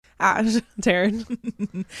Ash,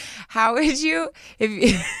 Taryn. how would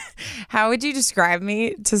you describe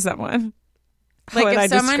me to someone? How would I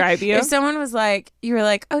describe you? If someone was like, you were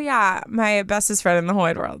like, oh yeah, my bestest friend in the whole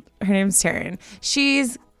wide world, her name's Taryn.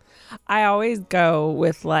 I always go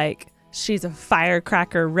with like, she's a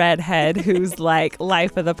firecracker redhead who's like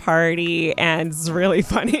life of the party and is really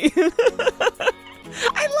funny.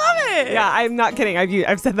 I love it. Yeah, I'm not kidding.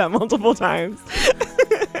 I've said that multiple times.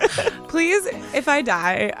 Please, if I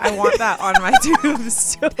die, I want that on my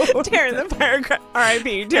tombstone. Taryn the firecracker.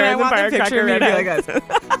 R.I.P. I Taryn the want the picture firecracker of me to be redhead. like this.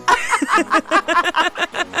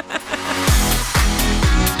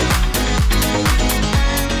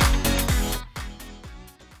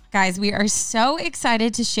 Guys, we are so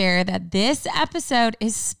excited to share that this episode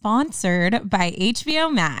is sponsored by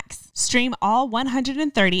HBO Max. Stream all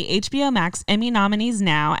 130 HBO Max Emmy nominees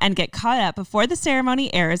now and get caught up before the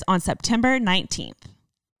ceremony airs on September 19th.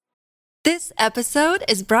 This episode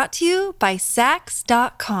is brought to you by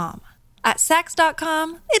Sax.com. At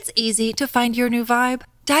Sax.com, it's easy to find your new vibe.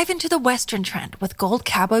 Dive into the Western trend with gold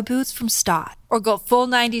cowboy boots from Stott, or go full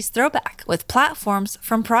 90s throwback with platforms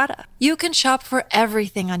from Prada. You can shop for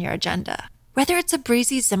everything on your agenda, whether it's a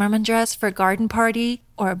breezy Zimmermann dress for a garden party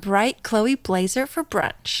or a bright Chloe blazer for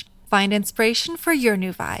brunch. Find inspiration for your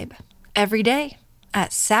new vibe every day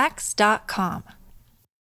at Sax.com.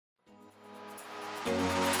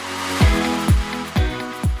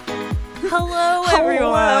 Hello,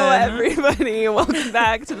 everyone. Hello, everybody. Welcome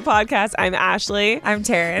back to the podcast. I'm Ashley. I'm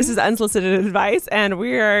Taryn. This is Unsolicited Advice, and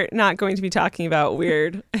we are not going to be talking about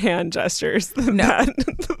weird hand gestures. No.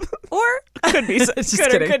 Or could be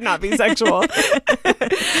could or could not be sexual.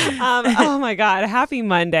 Oh my God. Happy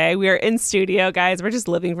Monday. We are in studio, guys. We're just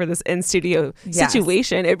living for this in studio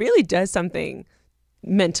situation. It really does something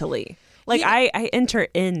mentally. Like I enter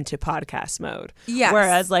into podcast mode. Yes.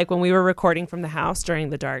 Whereas like when we were recording from the house during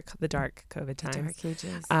the dark COVID times,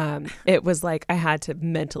 it was like I had to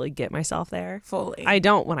mentally get myself there. Fully. I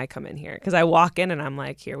don't when I come in here because I walk in and I'm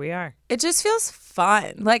like, here we are. It just feels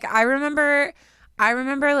fun. Like I remember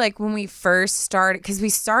like when we first started, because we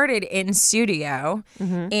started in studio,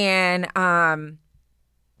 and I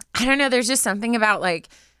don't know, there's just something about like,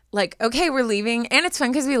 okay, we're leaving, and it's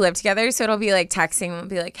fun because we live together, so it'll be like texting, we'll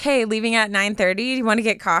be like, hey, leaving at 9:30, do you want to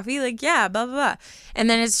get coffee? Like, yeah, blah, blah, blah. And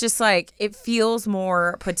then it's just like, it feels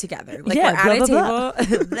more put together. Like we're at a table.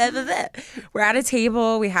 Blah, blah, blah. We're at a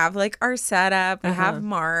table, we have like our setup, we have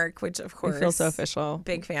Mark, which of course. I feel so official.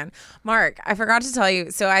 Big fan. Mark, I forgot to tell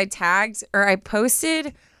you, so I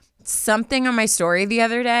posted something on my story the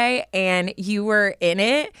other day and you were in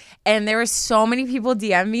it, and there were so many people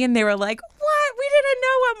DM me and they were like, what? We didn't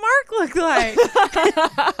know what Mark looked like.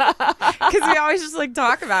 Because we always just like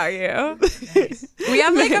talk about you. Nice. We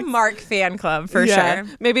have like a Mark fan club for sure.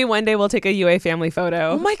 Maybe one day we'll take a UA family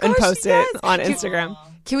photo and post it on Instagram.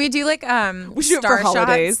 Can we do like we shoot star for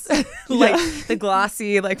holidays like the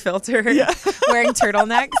glossy like filter wearing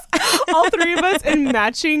turtlenecks? All three of us in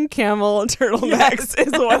matching camel turtlenecks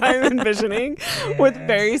is what I'm envisioning with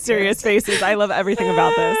very serious faces. I love everything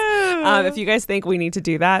about this. If you guys think we need to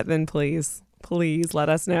do that, then please let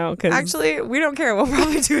us know. Actually, we don't care. We'll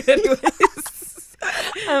probably do it anyways.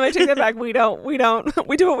 I take that back. We don't. We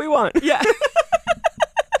do what we want. Yeah.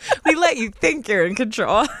 We let you think you're in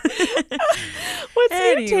control. What's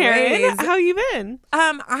new, Taryn? How you been?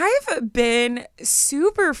 I've been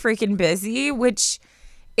super freaking busy, which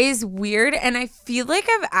is weird, and I feel like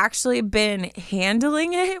I've actually been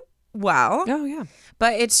handling it well. Oh yeah.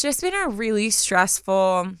 But it's just been a really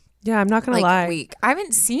stressful I'm not gonna lie. week. I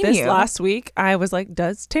haven't seen this you. Last week I was like,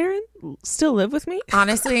 does Taryn still live with me?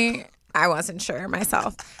 Honestly, I wasn't sure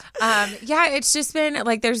myself. It's just been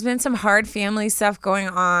like there's been some hard family stuff going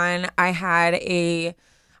on. I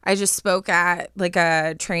just spoke at like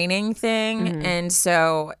a training thing, and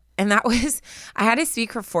that was, I had to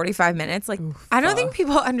speak for 45 minutes. Like, I don't think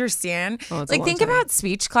people understand. Like, think about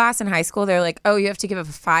speech class in high school. They're like, oh, you have to give a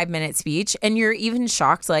 5-minute speech. And you're even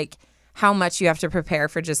shocked, like, how much you have to prepare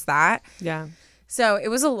for just that. Yeah. So it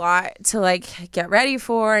was a lot to, like, get ready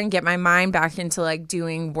for and get my mind back into, like,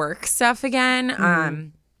 doing work stuff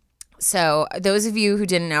again. So those of you who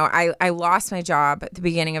didn't know, I lost my job at the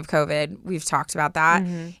beginning of COVID. We've talked about that.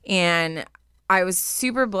 And I was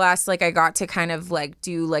super blessed. Like I got to kind of like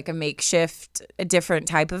do like a different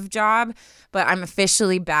type of job, but I'm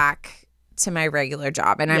officially back to my regular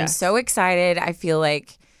job. And I'm so excited. I feel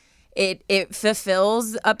like it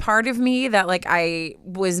fulfills a part of me that like I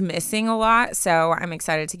was missing a lot. So I'm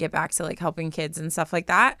excited to get back to like helping kids and stuff like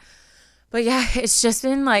that. But yeah, it's just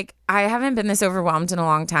been like, I haven't been this overwhelmed in a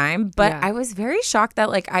long time, but I was very shocked that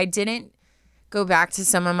like I didn't go back to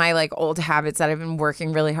some of my like old habits that I've been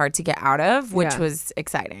working really hard to get out of, which was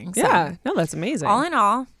exciting. So, yeah, no, that's amazing. all in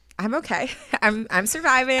all, I'm okay. I'm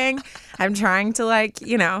surviving. I'm trying to like,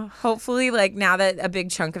 hopefully like now that a big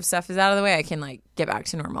chunk of stuff is out of the way, I can like get back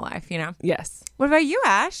to normal life, Yes. What about you,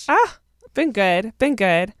 Ash? Been good.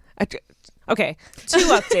 Okay, 2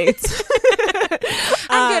 updates.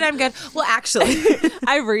 I'm good. Well, actually,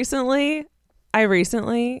 I recently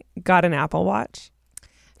got an Apple Watch.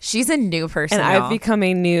 She's a new person, and I've become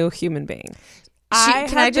a new human being. I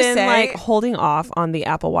have been like holding off on the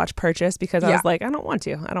Apple Watch purchase because I was like, I don't want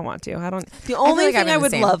to. The only thing I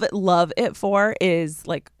would love it for is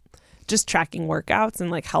like just tracking workouts and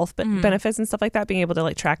like health benefits and stuff like that, being able to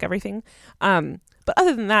like track everything. But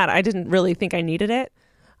other than that, I didn't really think I needed it.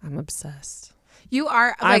 I'm obsessed. You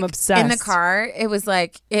are. I'm obsessed. In the car, it was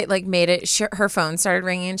like it like made it. Her phone started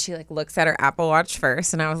ringing. She like looks at her Apple Watch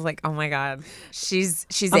first, and I was like, "Oh my god, she's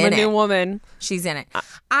in it. I'm a new woman. She's in it."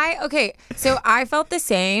 So I felt the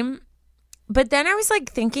same, but then I was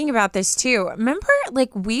like thinking about this too. Remember,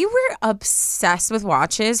 like we were obsessed with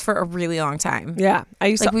watches for a really long time. Yeah, I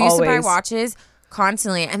used to used to buy watches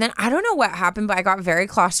constantly, and then I don't know what happened, but I got very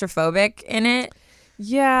claustrophobic in it.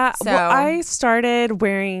 Yeah, so well, I started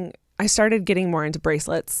getting more into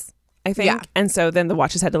bracelets, I think. Yeah. And so then the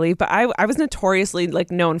watches had to leave. But I was notoriously like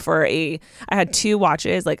known for I had 2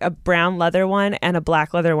 watches, like a brown leather one and a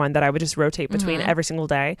black leather one that I would just rotate between every single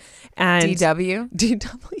day. And DW.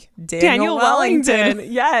 Daniel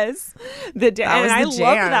Wellington. Yes. And I loved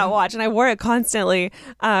that watch and I wore it constantly.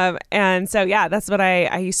 And so, yeah, that's what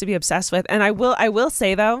I used to be obsessed with. And I will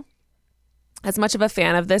say though, as much of a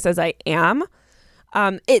fan of this as I am,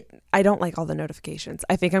 I don't like all the notifications.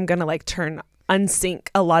 I think I'm gonna like unsync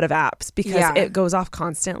a lot of apps because it goes off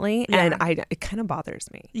constantly and it kind of bothers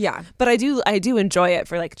me. Yeah. But I do enjoy it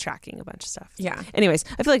for like tracking a bunch of stuff. Yeah. Anyways,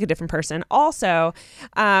 I feel like a different person. Also,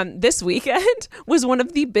 this weekend was one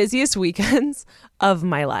of the busiest weekends of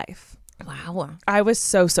my life. Wow. I was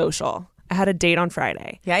so social. I had a date on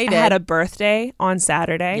Friday. Yeah, you did. I had a birthday on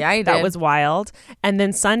Saturday. Yeah, you did. That was wild. And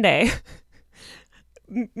then Sunday,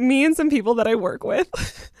 me and some people that I work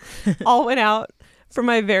with all went out for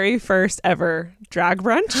my very first ever drag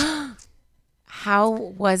brunch. How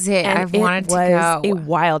was it? And I've wanted to go. It was a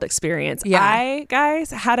wild experience. Yeah. I,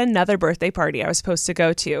 guys, had another birthday party I was supposed to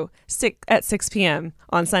go to at 6 p.m.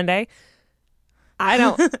 on Sunday. I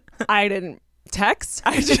didn't text.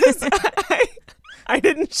 I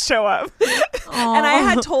didn't show up. And I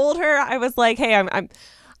had told her, I was like, hey,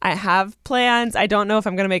 I have plans. I don't know if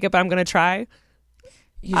I'm going to make it, but I'm going to try.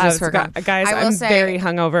 You just forgot. Guys, I'm very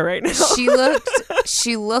hungover right now.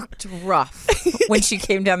 She looked rough when she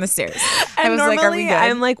came down the stairs. And I was normally, like, are we good?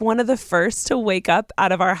 I'm like one of the first to wake up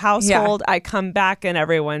out of our household. Yeah. I come back and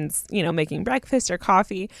everyone's, making breakfast or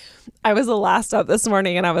coffee. I was the last up this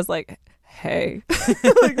morning and I was like, hey.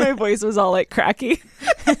 Like my voice was all like cracky.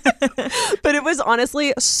 But it was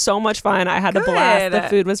honestly so much fun. I had a blast. The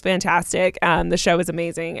food was fantastic. The show was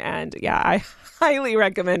amazing. And yeah, I highly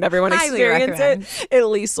recommend everyone experience it at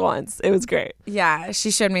least once. It was great. Yeah, she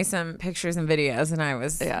showed me some pictures and videos and I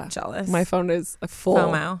was jealous. My phone is full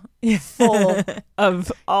FOMO. Full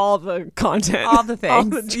of all the content. All the things. All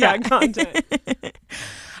the drag content.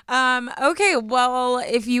 Okay, well,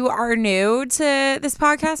 if you are new to this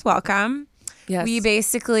podcast, welcome. Yes. We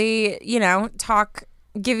basically,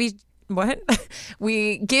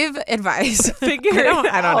 we give advice. Figure it out.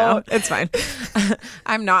 I don't know. It's fine.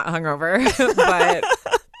 I'm not hungover, but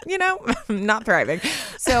I'm not thriving.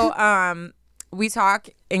 So we talk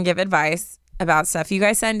and give advice about stuff you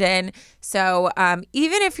guys send in. So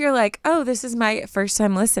even if you're like, oh, this is my first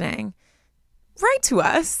time listening, write to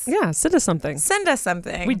us. Yeah, send us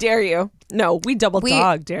something. We dare you. No, we double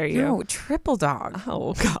dog dare you. No, triple dog.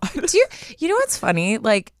 Oh, God. You know what's funny?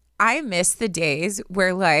 Like, I miss the days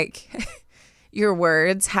where like your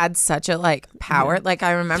words had such a like power. Yeah. Like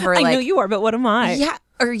I remember I know you are, but what am I? Yeah.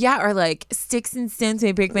 Or like sticks and stones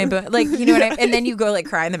may break my bone. Like, you know what I mean? And then you go like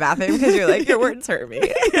cry in the bathroom because you're like, your words hurt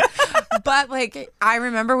me. But like I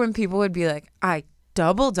remember when people would be like, I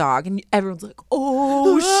double dog, and everyone's like,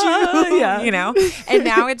 oh shoot. Yeah. And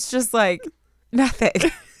now it's just like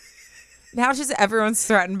nothing. Now it's just everyone's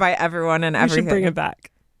threatened by everyone and everything. We should bring it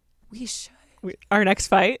back. We should. Our next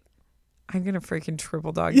fight. I'm going to freaking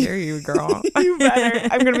triple dog dare you, girl. You better.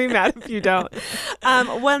 I'm going to be mad if you don't.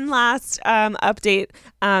 One last update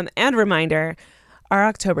and reminder. Our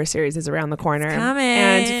October series is around the corner. It's coming.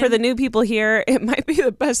 And for the new people here, it might be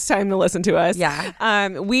the best time to listen to us. Yeah.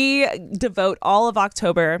 We devote all of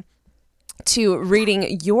October to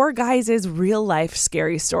reading your guys' real life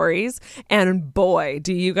scary stories. And boy,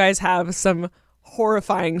 do you guys have some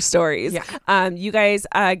horrifying stories. You guys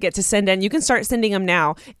get to send in. You can start sending them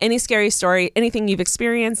now. Any scary story, anything you've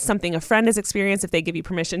experienced, something a friend has experienced, if they give you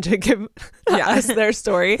permission to give us their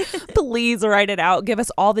story, please write it out. Give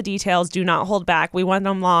us all the details. Do not hold back. We want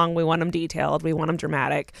them long. We want them detailed. We want them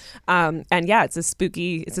dramatic. And yeah, it's a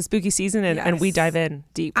spooky season, and we dive in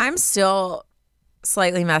deep. I'm still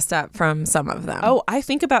slightly messed up from some of them. Oh, I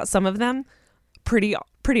think about some of them pretty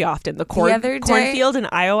often. The cornfield in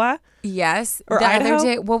Iowa. Yes. Or the Idaho? other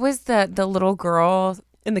day, what was the little girl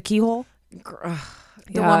In the keyhole?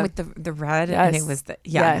 the one with the red? Yes. And it was the,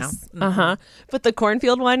 yes. No. Mm-hmm. But the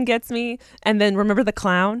cornfield one gets me. And then remember the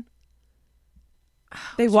clown?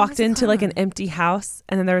 They walked into like an empty house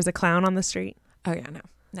and then there was a clown on the street. Oh, yeah.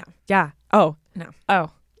 No. Yeah. Oh. No.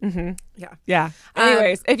 Oh. Mm-hmm. Yeah. Yeah.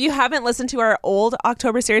 Anyways, if you haven't listened to our old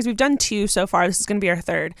October series, we've done 2 so far. This is going to be our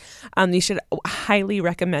 3rd. You should highly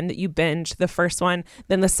recommend that you binge the first one,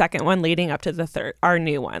 then the second one leading up to the third, our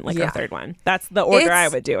new one, like our 3rd one. That's the order I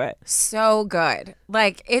would do it. So good.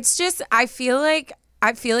 Like, it's just, I feel like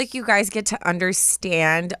you guys get to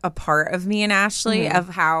understand a part of me and Ashley of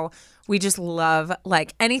how we just love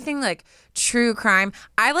like anything like true crime.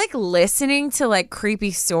 I like listening to like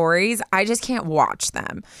creepy stories. I just can't watch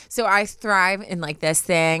them. So I thrive in like this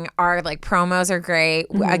thing. Our like promos are great.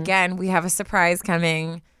 Again, we have a surprise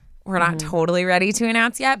coming. We're not totally ready to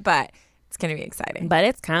announce yet, but it's going to be exciting. But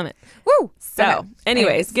it's coming. Woo! So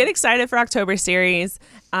anyways, get excited for October series.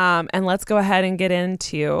 And let's go ahead and get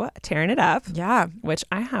into Tearing It Up. Yeah. Which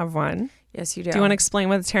I have one. Yes, you do. Do you want to explain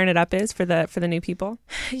what Tearing It Up is for the new people?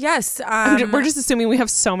 Yes. We're just assuming we have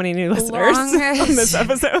so many new listeners on this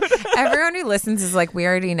episode. Everyone who listens is like, we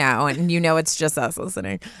already know, and you know it's just us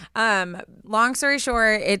listening. Long story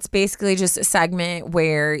short, it's basically just a segment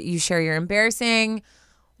where you share your embarrassing,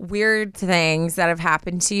 weird things that have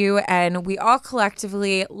happened to you, and we all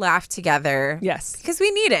collectively laugh together. Yes. Because we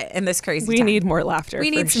need it in this crazy time. We need more laughter. We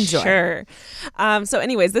need some joy. Sure. So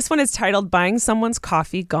anyways, this one is titled Buying Someone's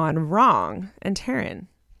Coffee Gone Wrong. And Taryn,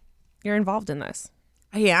 you're involved in this.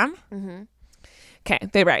 I am? Mm-hmm. Okay,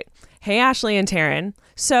 they write, "Hey, Ashley and Taryn.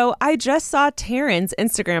 So I just saw Taryn's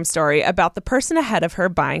Instagram story about the person ahead of her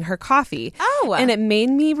buying her coffee. Oh. And it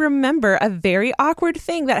made me remember a very awkward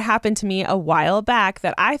thing that happened to me a while back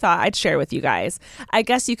that I thought I'd share with you guys. I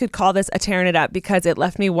guess you could call this a Tearing It Up because it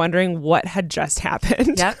left me wondering what had just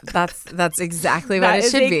happened." Yep, that's exactly what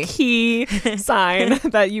it should be. That is a key sign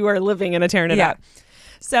that you are living in a Tearing It Up.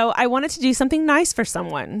 So I wanted to do something nice for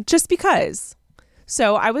someone, just because.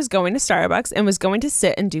 So I was going to Starbucks and was going to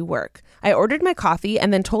sit and do work. I ordered my coffee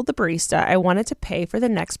and then told the barista I wanted to pay for the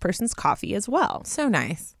next person's coffee as well. So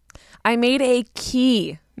nice. I made a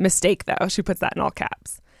key mistake, though. She puts that in all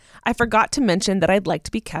caps. I forgot to mention that I'd like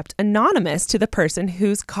to be kept anonymous to the person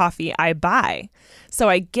whose coffee I buy. So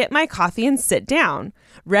I get my coffee and sit down,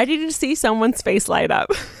 ready to see someone's face light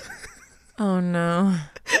up. Oh, no.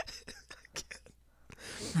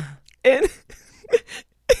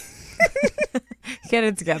 Get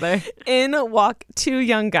it together. In walk 2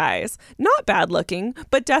 young guys. Not bad looking,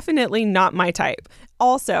 but definitely not my type.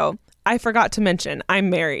 Also, I forgot to mention, I'm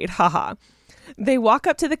married. Haha. They walk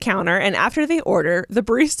up to the counter, and after they order, the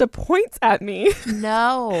barista points at me.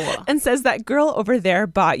 No. And says, "That girl over there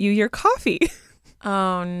bought you your coffee."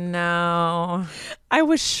 Oh, no. I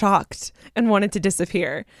was shocked and wanted to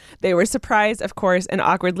disappear. They were surprised, of course, and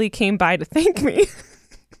awkwardly came by to thank me.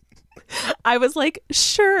 I was like,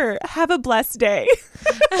 "Sure, have a blessed day."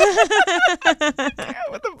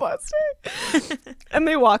 With a blessed day. And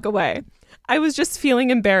they walk away. I was just feeling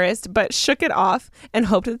embarrassed, but shook it off and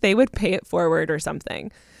hoped that they would pay it forward or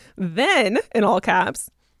something. Then, in all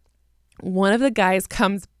caps, one of the guys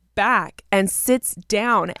comes back and sits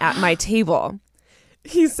down at my table.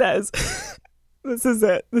 He says, this is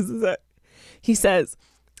it. He says,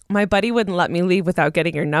 "My buddy wouldn't let me leave without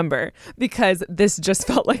getting your number because this just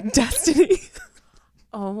felt like destiny."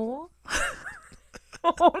 Oh.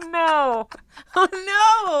 Oh, no. Oh,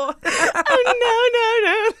 no.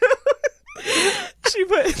 Oh, no.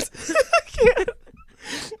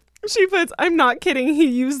 She puts, "I'm not kidding. He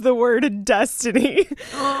used the word destiny."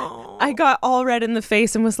 Oh. I got all red in the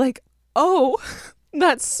face and was like, "Oh,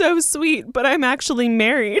 that's so sweet, but I'm actually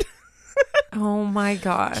married." Oh, my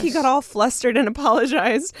gosh. He got all flustered and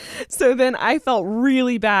apologized. So then I felt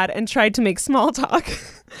really bad and tried to make small talk.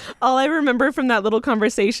 All I remember from that little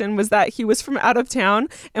conversation was that he was from out of town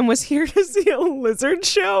and was here to see a lizard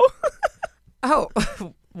show. Oh,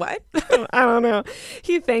 what? I don't know.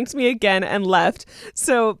 He thanked me again and left.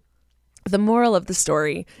 So the moral of the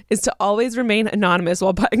story is to always remain anonymous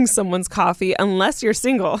while buying someone's coffee unless you're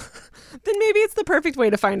single. Then maybe it's the perfect way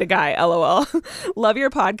to find a guy. LOL. Love your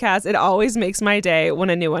podcast. It always makes my day when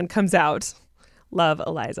a new one comes out. Love,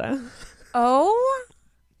 Eliza. Oh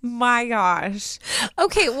my gosh.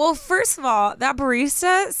 Okay, well, first of all, that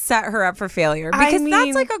barista set her up for failure because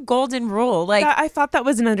that's like a golden rule. Like, I thought that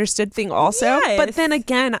was an understood thing also. Yes. But then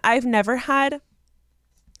again, I've never had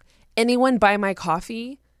anyone buy my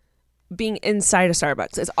coffee being inside a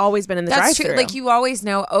Starbucks. It's always been in the drive-thru. True. Like, you always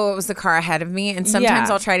know, it was the car ahead of me. And sometimes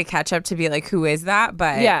I'll try to catch up to be like, who is that?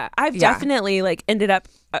 But yeah, I've definitely like ended up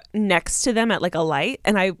next to them at like a light,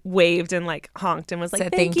 and I waved and like honked and was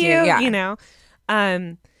like, thank you. Yeah. You know?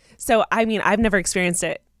 So, I mean, I've never experienced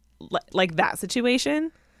it like that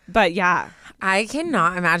situation, but yeah. I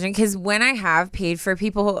cannot imagine, because when I have paid for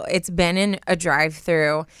people, it's been in a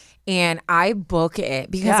drive-thru, and I book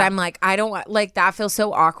it because I'm like, I don't want, like, that feels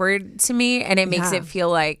so awkward to me, and it makes it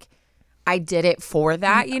feel like I did it for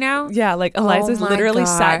that, you know? Yeah, like Eliza's literally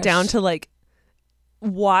sat down to like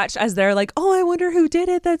watch as they're like, oh, I wonder who did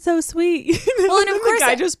it. That's so sweet. Well, and of course, the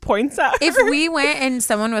guy just points at her. If we went and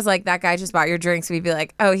someone was like, that guy just bought your drinks, we'd be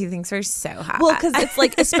like, oh, he thinks we're so hot. Well, because it's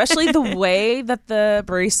like, especially the way that the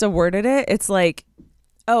barista worded it, it's like,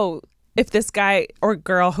 oh, if this guy or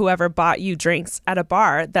girl, whoever bought you drinks at a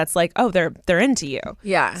bar, that's like, oh, they're into you.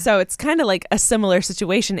 Yeah. So it's kind of like a similar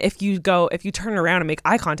situation. If you turn around and make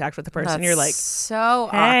eye contact with the person, you're like, so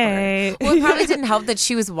hey. Awkward. Well, it probably didn't help that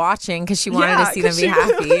she was watching because she wanted to see them be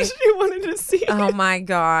happy. She wanted to see. Oh my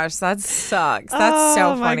gosh, that sucks. That's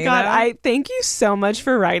so funny. Oh my God, I thank you so much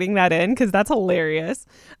for writing that in, because that's hilarious.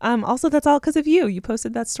 Also, that's all because of you. You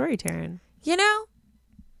posted that story, Taryn. You know,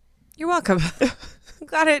 you're welcome. I'm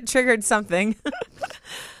glad it triggered something.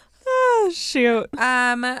 Oh, shoot.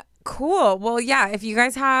 Cool. Well, yeah, if you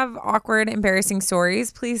guys have awkward, embarrassing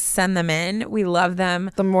stories, please send them in. We love them.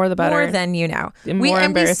 The more the better. More than you know. The more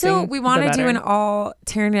embarrassing, we want to do an all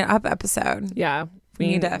tearing it up episode. Yeah.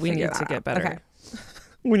 We need to get better. Okay.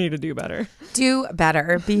 We need to do better. Do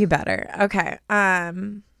better. Be better. Okay.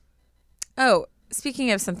 Oh, speaking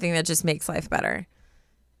of something that just makes life better.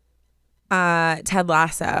 Ted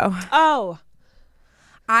Lasso. Oh.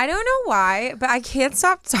 I don't know why, but I can't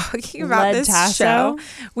stop talking about this show.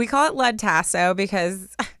 We call it Led Tasso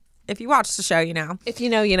because if you watch the show, you know. If you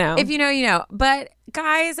know, you know. If you know, you know. But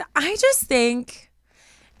guys, I just think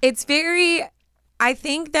it's I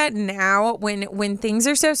think that now when things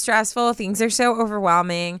are so stressful, things are so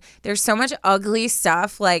overwhelming, there's so much ugly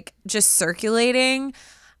stuff like just circulating.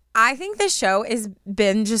 I think the show has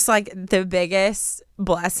been just like the biggest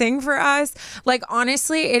blessing for us. Like,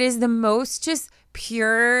 honestly, it is the most just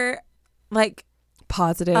pure, like,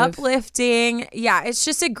 positive, uplifting. Yeah, it's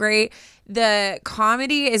just the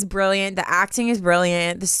comedy is brilliant, the acting is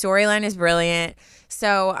brilliant, the storyline is brilliant.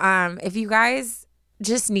 So if you guys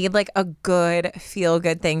just need like a good feel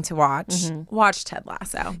good thing to watch, watch Ted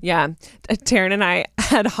Lasso. Yeah. Taryn and I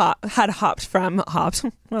had hopped. I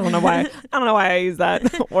don't know why I use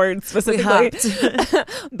that word specifically.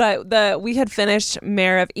 But we had finished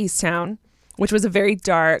Mayor of Easttown, which was a very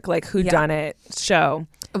dark, like, whodunit show.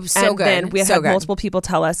 So good. And then we had multiple people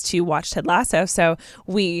tell us to watch Ted Lasso. So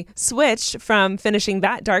we switched from finishing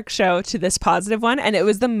that dark show to this positive one. And it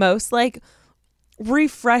was the most like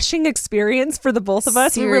refreshing experience for the both of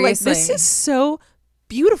us. Seriously. We were like, this is so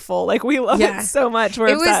beautiful. Like, we love it so much.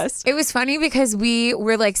 We're obsessed. It was funny because we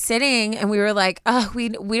were like sitting and we were like, oh, we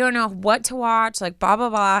don't know what to watch, like blah, blah,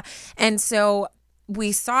 blah. And so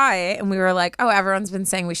we saw it and we were like, oh, everyone's been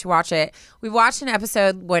saying we should watch it. We watched an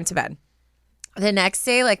episode, went to bed. The next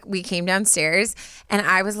day, like, we came downstairs and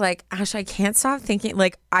I was like, Ash, I can't stop thinking.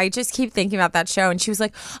 Like, I just keep thinking about that show. And she was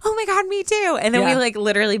like, oh my God, me too. And then we like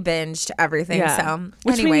literally binged everything. Yeah. So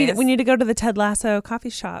anyways. We need to go to the Ted Lasso coffee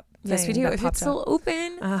shop. Yes, we do. If it's still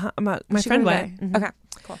open. My friend went. Mm-hmm. Okay,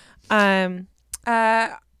 cool.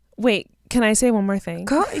 Wait, can I say one more thing?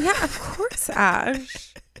 Go. Yeah, of course,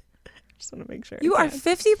 Ash. Just want to make sure. You are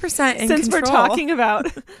 50% in since control.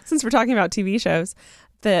 Since we're talking about TV shows,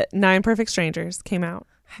 the 9 Perfect Strangers came out.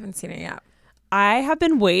 I haven't seen it yet. I have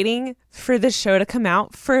been waiting for this show to come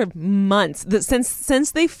out for months.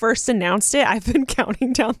 Since they first announced it, I've been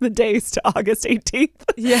counting down the days to August 18th.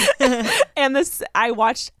 Yeah. And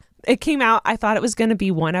it came out. I thought it was going to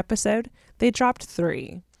be 1 episode. They dropped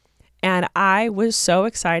 3. And I was so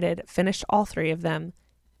excited. Finished all 3 of them.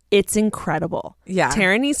 It's incredible. Yeah.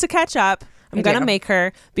 Taryn needs to catch up. I'm going to make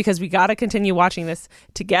her, because we got to continue watching this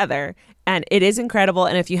together. And it is incredible.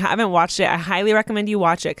 And if you haven't watched it, I highly recommend you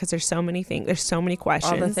watch it, because there's so many things. There's so many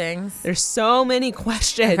questions. All the things. There's so many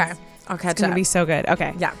questions. Okay. I'll catch up. It's going to be so good.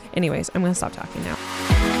 Okay. Yeah. Anyways, I'm going to stop talking now.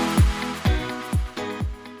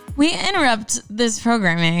 We interrupt this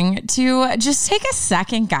programming to just take a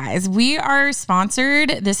second, guys. We are sponsored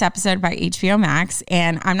this episode by HBO Max,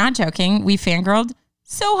 and I'm not joking. We fangirled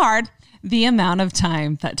so hard. The amount of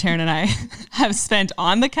time that Taryn and I have spent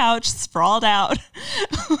on the couch, sprawled out,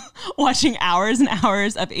 watching hours and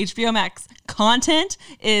hours of HBO Max content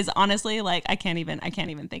is honestly like, I can't even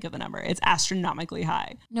think of the number. It's astronomically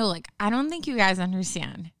high. No, like, I don't think you guys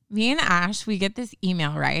understand. Me and Ash, we get this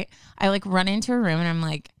email, right? I like run into a room and I'm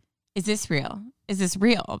like, is this real? Is this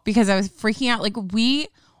real? Because I was freaking out. Like, we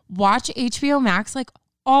watch HBO Max like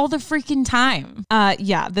all the freaking time.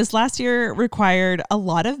 Yeah, this last year required a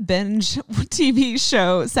lot of binge TV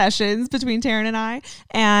show sessions between Taryn and I.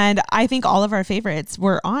 And I think all of our favorites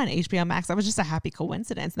were on HBO Max. That was just a happy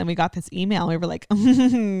coincidence. And then we got this email. And we were like, are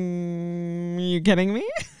you kidding me?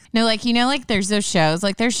 No, like, you know, like there's those shows,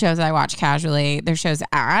 like there's shows I watch casually. There's shows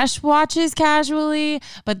Ash watches casually,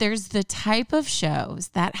 but there's the type of shows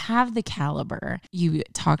that have the caliber. You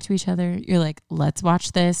talk to each other. You're like, let's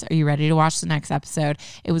watch this. Are you ready to watch the next episode?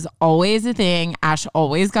 It was always a thing. Ash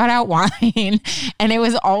always got out wine. And it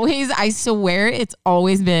was always, I swear it's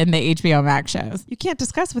always been the HBO Max shows. You can't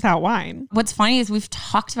discuss without wine. What's funny is we've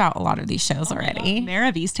talked about a lot of these shows already. Mare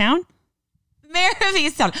of Easttown? Mare of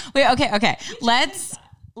Easttown. Wait, okay.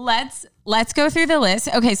 Let's go through the list.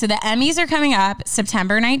 Okay, so the Emmys are coming up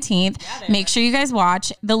September 19th. Yeah, make sure you guys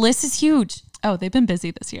watch. The list is huge. Oh, they've been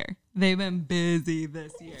busy this year. We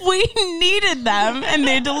needed them and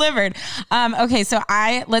they delivered. Okay, so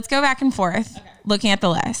let's go back and forth looking at the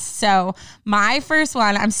list. So my first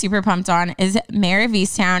one I'm super pumped on is Mare of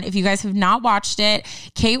Easttown. If you guys have not watched it,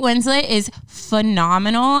 Kate Winslet is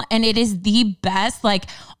phenomenal and it is the best. Like,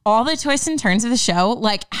 all the twists and turns of the show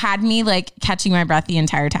like had me like catching my breath the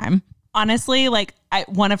entire time. Honestly, like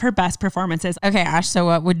one of her best performances. Okay, Ash, so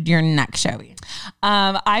what would your next show be?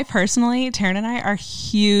 I personally, Taryn and I are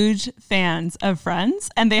huge fans of Friends,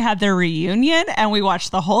 and they had their reunion and we watched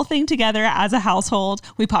the whole thing together as a household.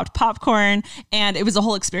 We popped popcorn and it was a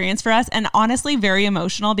whole experience for us. And honestly, very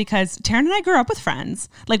emotional because Taryn and I grew up with Friends.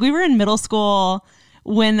 Like, we were in middle school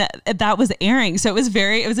when that was airing. So it was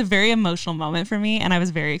a very emotional moment for me. And I was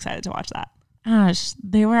very excited to watch that. Gosh,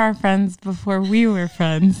 they were our friends before we were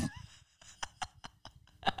friends.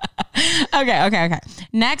 Okay.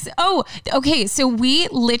 Next. Oh, okay. So we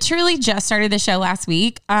literally just started the show last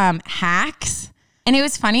week. Hacks. And it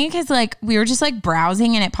was funny because like we were just like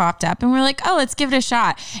browsing and it popped up and we're like, oh, let's give it a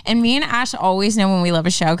shot. And me and Ash always know when we love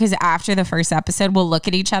a show because after the first episode, we'll look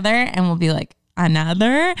at each other and we'll be like,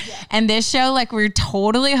 another. Yeah. And this show, like, we're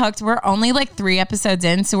totally hooked. We're only like 3 episodes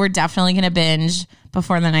in, so we're definitely gonna binge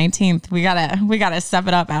before the 19th. We gotta step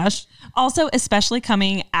it up, Ash. Also, especially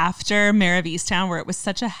coming after Mare of Easttown, where it was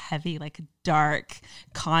such a heavy, like, dark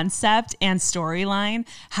concept and storyline.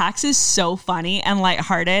 Hacks is so funny and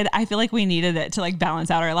lighthearted. I feel like we needed it to like balance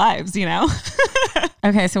out our lives, you know?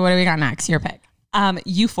 Okay, so what do we got next? Your pick.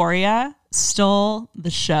 Euphoria stole the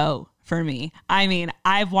show for me. I mean,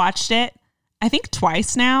 I've watched it I think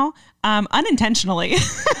twice now, unintentionally.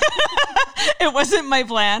 It wasn't my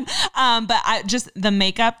plan. But just the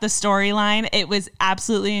makeup, the storyline, it was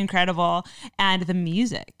absolutely incredible. And the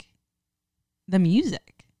music.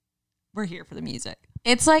 We're here for the music.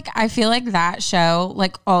 It's like, I feel like that show,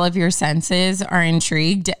 like all of your senses are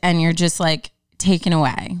intrigued and you're just like taken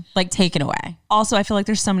away. Also, I feel like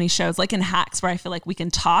there's so many shows like in Hacks where I feel like we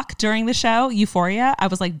can talk during the show. Euphoria, I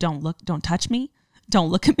was like, don't touch me. Don't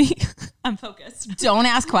look at me. I'm focused. Don't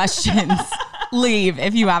ask questions. Leave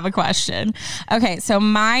if you have a question. Okay, so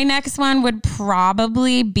my next one would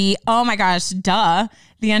probably be, oh my gosh, The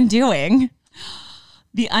Undoing.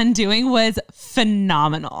 The Undoing was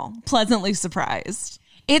phenomenal. Pleasantly surprised.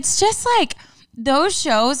 It's just like, those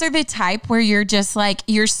shows are the type where you're just like,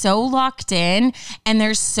 you're so locked in and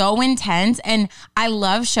they're so intense. And I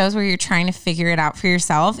love shows where you're trying to figure it out for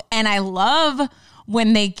yourself. And I love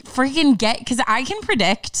when they freaking because I can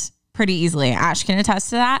predict pretty easily. Ash can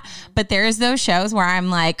attest to that. But there's those shows where I'm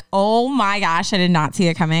like, oh my gosh, I did not see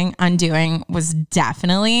it coming. Undoing was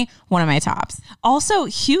definitely one of my tops. Also,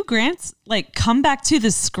 Hugh Grant's like comeback to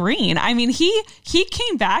the screen. I mean, he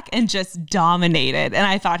came back and just dominated. And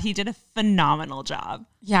I thought he did a phenomenal job.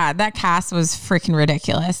 Yeah, that cast was freaking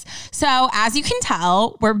ridiculous. So as you can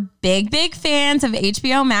tell, we're big fans of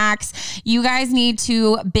HBO Max. You guys need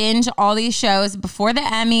to binge all these shows before the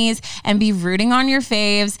Emmys and be rooting on your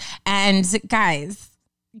faves. And guys,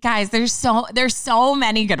 there's so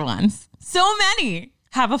many good ones. So many.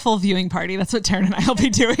 Have a full viewing party. That's what Taryn and I will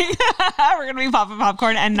be doing. We're going to be popping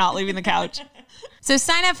popcorn and not leaving the couch. So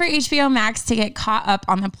sign up for HBO Max to get caught up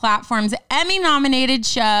on the platform's Emmy-nominated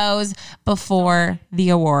shows before the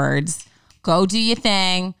awards. Go do your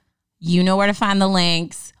thing. You know where to find the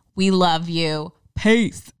links. We love you.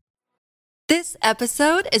 Peace. This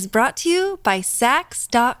episode is brought to you by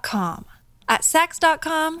Sax.com. At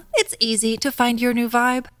Sax.com, it's easy to find your new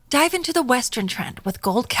vibe. Dive into the Western trend with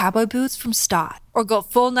gold cowboy boots from Stott, or go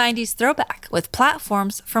full 90s throwback with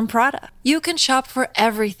platforms from Prada. You can shop for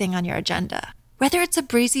everything on your agenda, whether it's a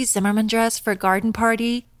breezy Zimmermann dress for a garden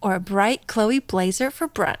party or a bright Chloe blazer for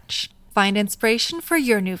brunch. Find inspiration for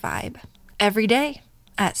your new vibe every day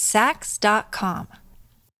at Sax.com.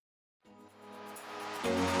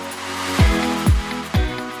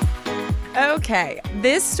 Okay,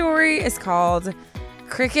 this story is called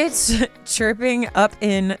Crickets Chirping Up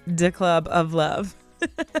in the Club of Love.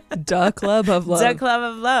 Duh Club of Love. Duh Club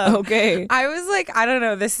of Love. Okay. I was like, I don't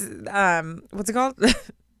know. This is, what's it called?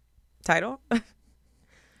 Title?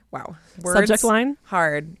 Wow. Words Subject line?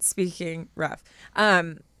 hard. Speaking rough.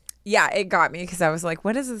 Yeah, it got me because I was like,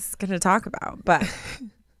 what is this going to talk about? But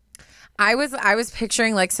I was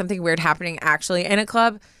picturing like something weird happening actually in a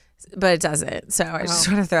club, but it doesn't. So I just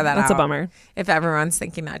want to throw that out. That's a bummer. If everyone's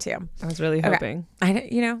thinking that too. I was really hoping.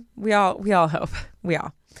 We all hope. We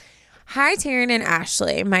all. Hi, Taryn and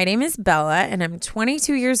Ashley. My name is Bella, and I'm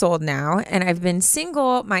 22 years old now, and I've been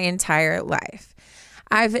single my entire life.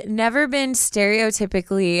 I've never been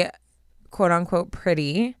stereotypically, quote unquote,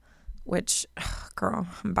 pretty, which, girl,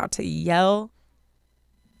 I'm about to yell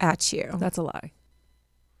at you. That's a lie.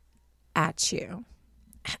 At you.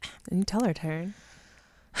 And you tell her, Taryn.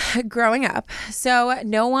 Growing up, so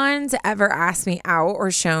no one's ever asked me out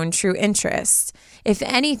or shown true interest. If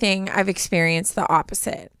anything, I've experienced the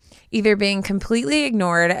opposite, either being completely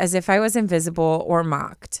ignored as if I was invisible or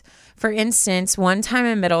mocked. For instance, one time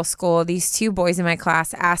in middle school, these two boys in my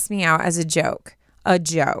class asked me out as a joke. A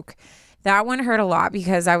joke. That one hurt a lot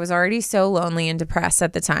because I was already so lonely and depressed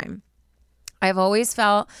at the time. I've always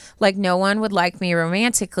felt like no one would like me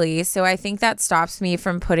romantically, so I think that stops me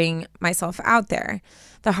from putting myself out there.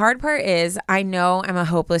 The hard part is I know I'm a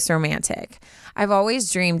hopeless romantic. I've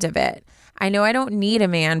always dreamed of it. I know I don't need a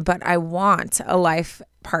man, but I want a life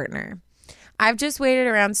partner. I've just waited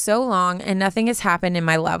around so long and nothing has happened in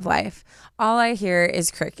my love life. All I hear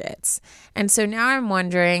is crickets. And so now I'm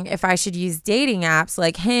wondering if I should use dating apps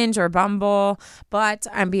like Hinge or Bumble, but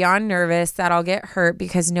I'm beyond nervous that I'll get hurt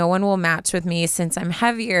because no one will match with me since I'm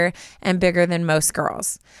heavier and bigger than most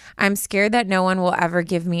girls. I'm scared that no one will ever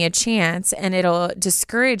give me a chance and it'll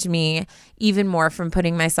discourage me even more from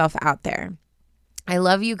putting myself out there. I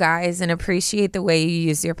love you guys and appreciate the way you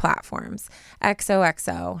use your platforms.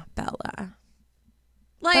 XOXO, Bella.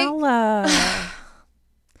 Bella.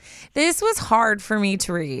 This was hard for me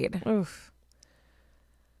to read. Oof.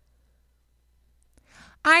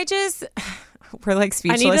 We're like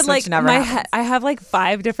speechless. I needed like never my happens. head. I have like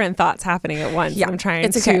 5 different thoughts happening at once. Yeah, I'm trying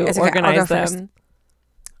it's okay. to organize I'll go them.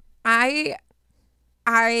 first.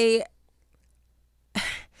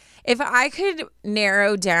 If I could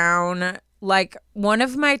narrow down, like, one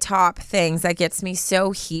of my top things that gets me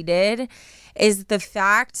so heated is the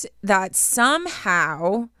fact that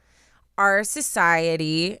somehow our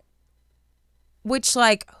society, which,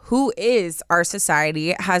 like, who is our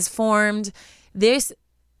society, has formed this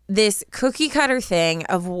cookie cutter thing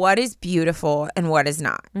of what is beautiful and what is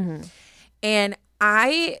not. Mm-hmm. And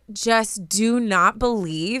I just do not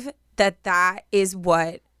believe that is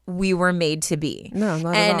what we were made to be. No,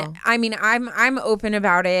 not and at all. I mean, I'm open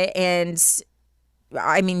about it, and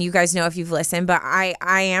I mean, you guys know if you've listened, but I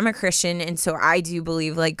am a Christian, and so I do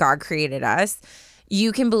believe like God created us.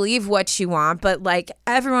 You can believe what you want, but like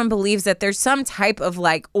everyone believes that there's some type of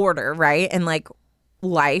like order, right? And like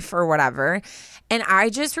life or whatever. And I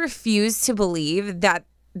just refuse to believe that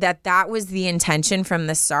was the intention from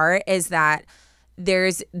the start, is that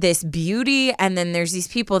there's this beauty and then there's these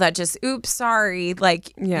people that just, oops, sorry,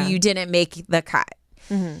 like you didn't make the cut.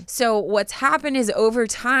 Mm-hmm. So what's happened is over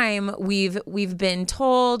time, we've been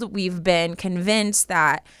told, we've been convinced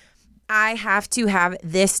that I have to have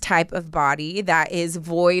this type of body that is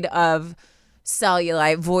void of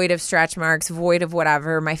cellulite, void of stretch marks, void of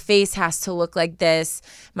whatever. My face has to look like this.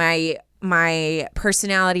 My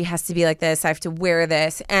personality has to be like this. I have to wear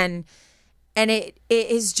this. And it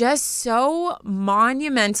is just so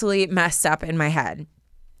monumentally messed up in my head,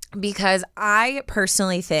 because I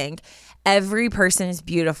personally think every person is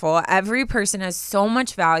beautiful. Every person has so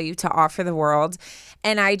much value to offer the world.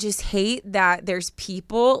 And I just hate that there's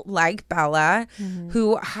people like Bella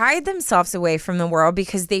who hide themselves away from the world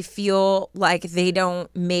because they feel like they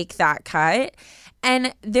don't make that cut.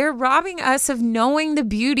 And they're robbing us of knowing the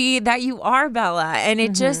beauty that you are, Bella. And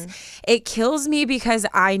it just, it kills me because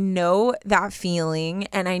I know that feeling,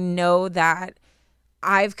 and I know that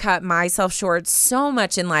I've cut myself short so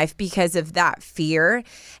much in life because of that fear.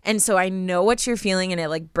 And so I know what you're feeling and it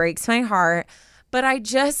like breaks my heart. But I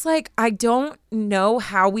just like, I don't know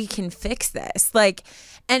how we can fix this. Like,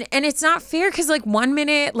 and it's not fair because like 1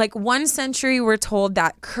 minute, like one century, we're told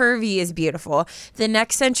that curvy is beautiful. The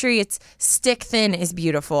next century, it's stick thin is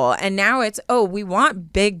beautiful. And now it's, oh, we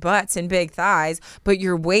want big butts and big thighs, but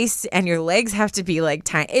your waist and your legs have to be like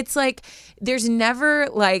tiny. It's like, there's never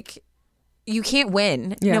like, you can't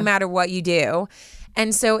win no matter what you do.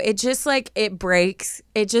 And so it just like,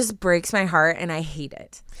 it just breaks my heart and I hate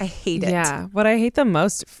it. I hate it. Yeah. What I hate the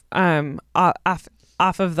most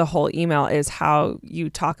off of the whole email is how you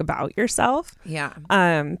talk about yourself. Yeah.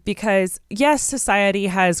 Because yes, society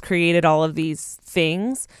has created all of these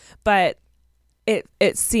things, but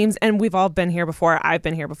it seems, and we've all been here before, I've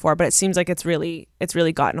been here before, but it seems like it's really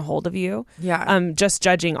gotten a hold of you. Yeah. Just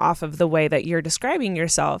judging off of the way that you're describing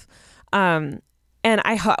yourself. And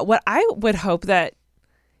what I would hope that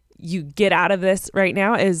you get out of this right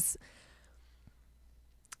now is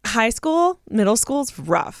high school, middle school's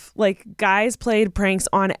rough. Like guys played pranks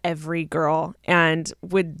on every girl and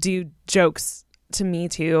would do jokes to me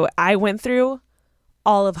too. I went through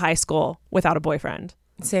all of high school without a boyfriend.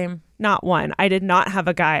 Same. Not one. I did not have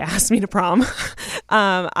a guy ask me to prom.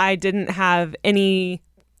 I didn't have any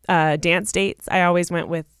dance dates. I always went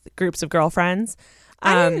with groups of girlfriends.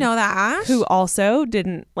 I didn't know that, Ash. Who also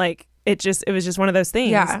didn't like it. It was just one of those things.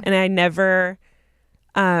 Yeah. And I never,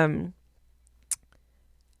 my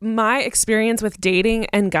experience with dating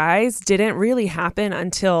and guys didn't really happen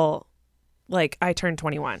until like I turned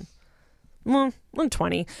 21. Well, I'm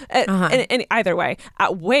 20. And either way,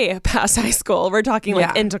 way past high school, we're talking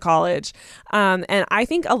like into college. And I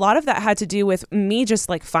think a lot of that had to do with me just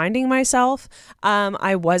like finding myself.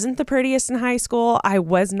 I wasn't the prettiest in high school.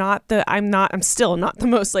 I'm still not the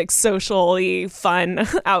most like socially fun,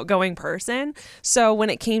 outgoing person. So when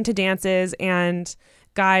it came to dances and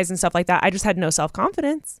guys and stuff like that, I just had no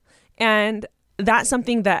self-confidence. And that's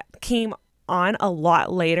something that came on a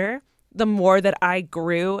lot later, the more that I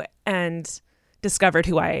grew and discovered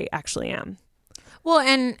who I actually am. Well,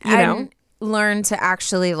 and learn to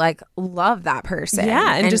actually like love that person.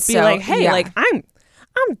 Yeah, and just be like, hey, like I'm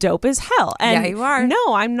dope as hell. And you are.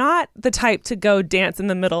 No, I'm not the type to go dance in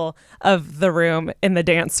the middle of the room in the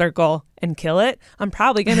dance circle and kill it. I'm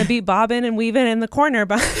probably going to be bobbing and weaving in the corner,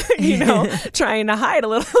 but trying to hide a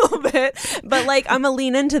little bit. But like, I'm gonna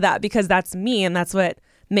lean into that because that's me and that's what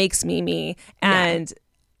makes me me. And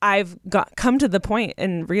I've come to the point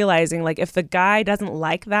in realizing like if the guy doesn't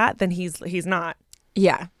like that, then he's not.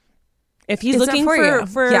 Yeah. If he's looking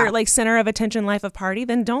for like center of attention life of party,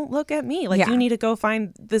 then don't look at me. Like you need to go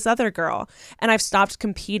find this other girl. And I've stopped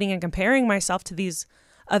competing and comparing myself to these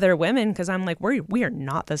other women because I'm like, we are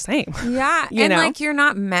not the same. Yeah. And like you're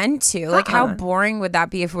not meant to. Like how boring would that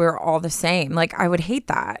be if we were all the same? Like I would hate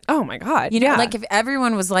that. Oh my God. You know, like if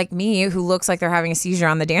everyone was like me who looks like they're having a seizure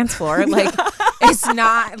on the dance floor, like it's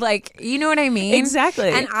not like, you know what I mean? Exactly.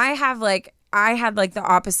 And I had like the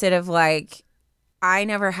opposite of like, I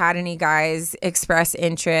never had any guys express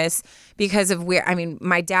interest because of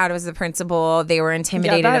my dad was the principal. They were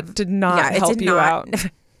intimidated. Yeah, that did not help you out.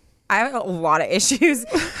 I have a lot of issues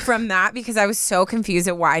from that because I was so confused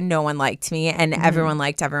at why no one liked me and everyone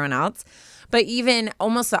liked everyone else. But even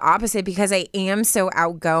almost the opposite because I am so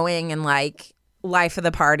outgoing and like life of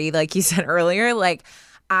the party, like you said earlier, like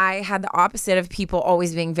I had the opposite of people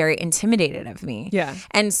always being very intimidated of me. Yeah.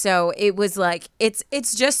 And so it was like, it's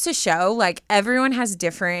just to show like everyone has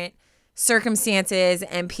different circumstances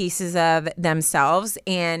and pieces of themselves.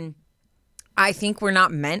 And I think we're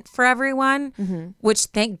not meant for everyone, which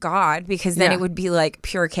thank God, because then it would be like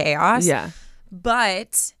pure chaos. Yeah.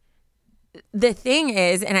 But the thing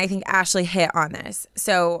is, and I think Ashley hit on this.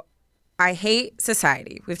 So I hate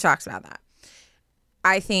society. We've talked about that.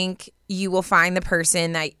 I think you will find the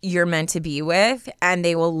person that you're meant to be with and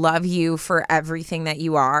they will love you for everything that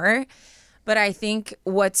you are. But I think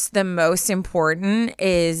what's the most important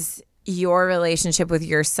is your relationship with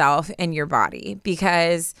yourself and your body,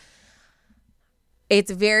 because it's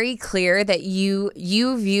very clear that you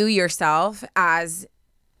view yourself as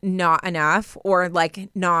not enough or like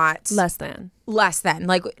not less than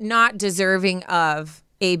like not deserving of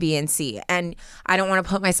A, B, and C. And I don't want to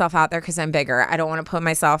put myself out there because I'm bigger. I don't want to put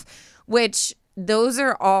myself, which those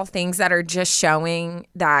are all things that are just showing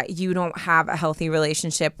that you don't have a healthy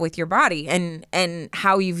relationship with your body and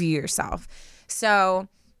how you view yourself. So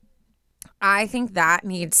I think that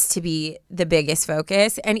needs to be the biggest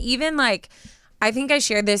focus. And even like, I think I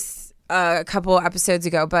shared this a couple episodes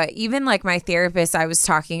ago, but even like my therapist, I was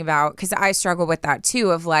talking about, because I struggle with that too,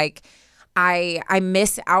 of like, I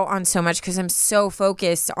miss out on so much because I'm so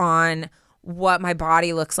focused on what my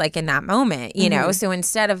body looks like in that moment, you know? So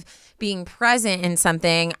instead of being present in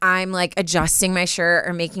something, I'm like adjusting my shirt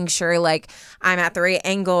or making sure like I'm at the right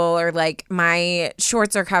angle or like my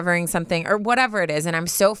shorts are covering something or whatever it is. And I'm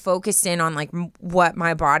so focused in on like what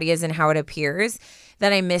my body is and how it appears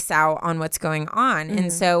that I miss out on what's going on.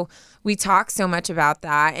 And so we talk so much about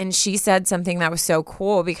that. And she said something that was so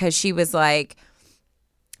cool because she was like,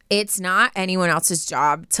 it's not anyone else's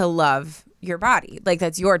job to love your body. Like,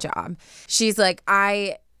 that's your job. She's like,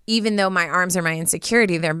 even though my arms are my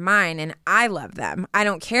insecurity, they're mine and I love them. I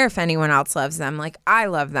don't care if anyone else loves them. Like, I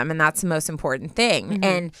love them. And that's the most important thing.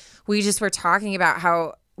 And we just were talking about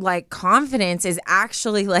how like confidence is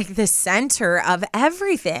actually like the center of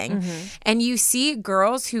everything. And you see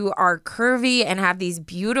girls who are curvy and have these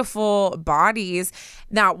beautiful bodies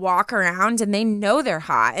that walk around and they know they're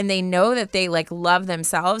hot and they know that they like love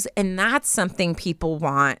themselves. And that's something people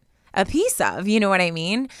want a piece of, you know what I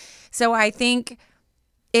mean? So I think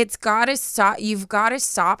it's got to stop. You've got to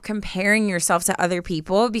stop comparing yourself to other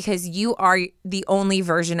people because you are the only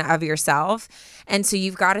version of yourself. And so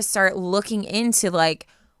you've got to start looking into like,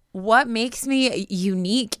 what makes me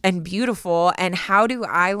unique and beautiful, and how do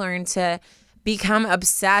I learn to become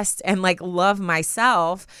obsessed and like love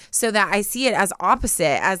myself so that I see it as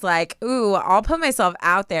opposite, as like, ooh, I'll put myself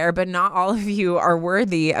out there, but not all of you are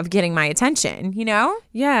worthy of getting my attention, you know?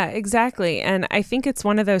 Yeah, exactly. And I think it's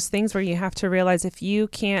one of those things where you have to realize if you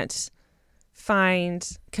can't find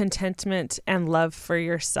contentment and love for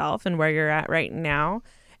yourself and where you're at right now,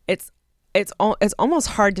 it's almost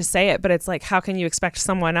hard to say it, but it's like, how can you expect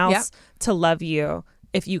someone else to love you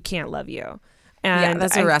if you can't love you? And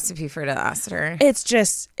that's a recipe for disaster. It's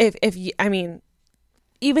just, if you, I mean,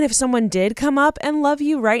 even if someone did come up and love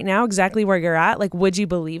you right now, exactly where you're at, like, would you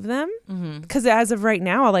believe them? Because as of right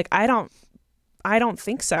now, like, I don't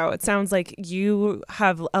think so. It sounds like you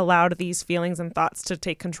have allowed these feelings and thoughts to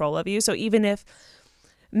take control of you. So even if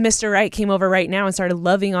Mr. Right came over right now and started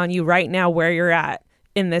loving on you right now where you're at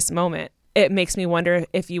in this moment, it makes me wonder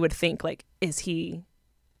if you would think like, is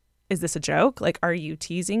this a joke? Like, are you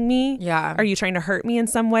teasing me? Yeah. Are you trying to hurt me in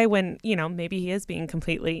some way when, you know, maybe he is being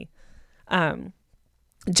completely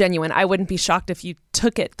genuine? I wouldn't be shocked if you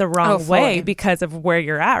took it the wrong way because of where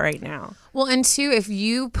you're at right now. Well, and two, if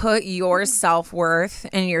you put your self-worth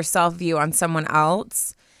and your self-view on someone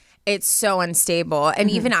else, it's so unstable. And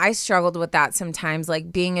even I struggled with that sometimes,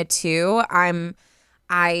 like being a 2,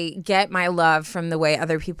 I get my love from the way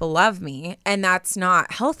other people love me. And that's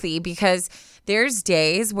not healthy because there's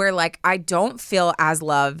days where like I don't feel as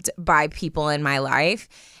loved by people in my life.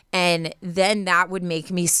 And then that would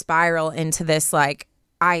make me spiral into this like,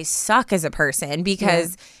 I suck as a person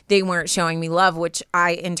because they weren't showing me love, which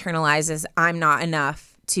I internalize as I'm not enough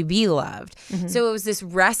to be loved. So it was this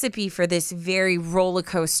recipe for this very roller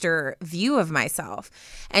coaster view of myself.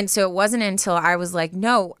 And so it wasn't until I was like,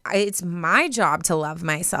 no, it's my job to love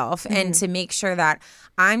myself and to make sure that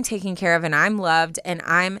I'm taken care of and I'm loved and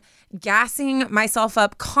I'm gassing myself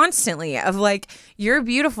up constantly of like, you're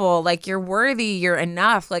beautiful, like you're worthy, you're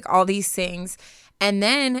enough, like all these things. And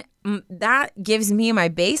then that gives me my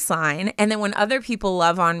baseline. And then when other people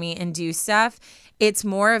love on me and do stuff, it's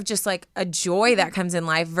more of just like a joy that comes in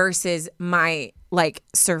life versus my like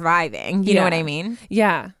surviving. You know what I mean?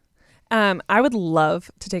 Yeah. I would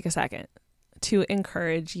love to take a second to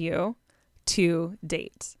encourage you to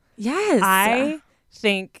date. Yes. I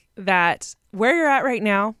think that where you're at right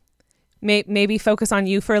now, maybe focus on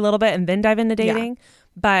you for a little bit and then dive into dating. Yeah.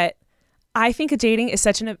 But I think dating is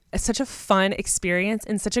such a fun experience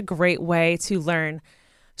and such a great way to learn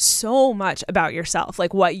so much about yourself,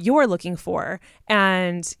 like what you're looking for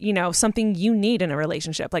and, you know, something you need in a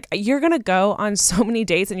relationship. Like you're going to go on so many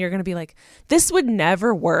dates and you're going to be like, this would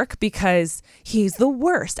never work because he's the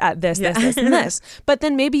worst at this, this, and this. But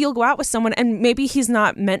then maybe you'll go out with someone and maybe he's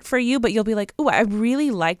not meant for you, but you'll be like, oh, I really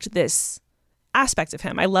liked this aspect of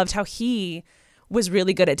him. I loved how he was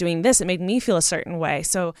really good at doing this. It made me feel a certain way.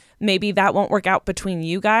 So maybe that won't work out between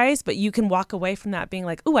you guys, but you can walk away from that being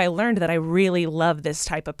like, oh, I learned that I really love this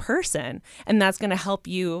type of person. And that's going to help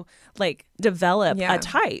you like develop a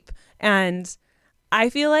type. And I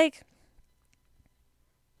feel like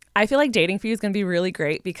dating for you is going to be really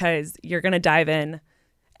great because you're going to dive in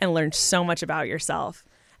and learn so much about yourself.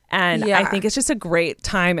 And I think it's just a great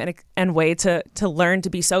time and way to learn to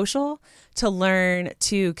be social, to learn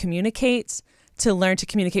to communicate,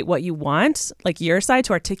 what you want, like your side,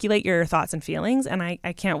 to articulate your thoughts and feelings. And I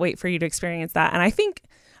can't wait for you to experience that. And I think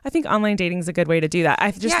online dating is a good way to do that. I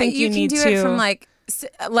just think you need to do it from like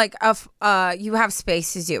like you have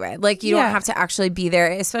space to do it. Like you don't have to actually be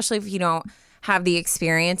there, especially if you don't have the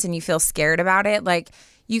experience and you feel scared about it. Like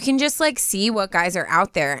you can just like see what guys are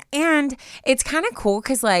out there. And it's kind of cool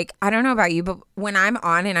because like, I don't know about you, but when I'm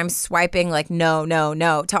on and I'm swiping like no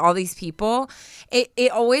to all these people,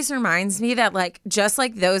 it always reminds me that like, just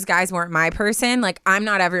like those guys weren't my person, like I'm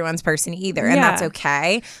not everyone's person either. And that's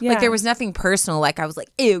okay. Yeah. Like there was nothing personal. Like I was like,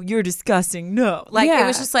 ew, you're disgusting. No. Like it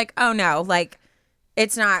was just like, oh no, like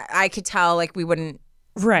it's not, I could tell like we wouldn't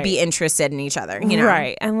be interested in each other, you know?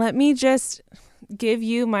 Right. And let me just give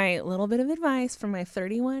you my little bit of advice from my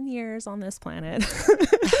 31 years on this planet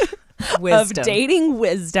of dating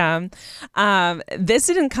wisdom. This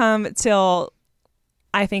didn't come till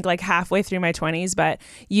I think like halfway through my 20s, but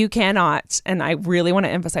you cannot, and I really want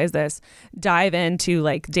to emphasize this, dive into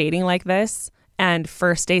like dating like this and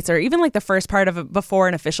first dates or even like the first part of before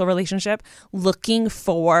an official relationship looking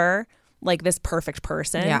for like this perfect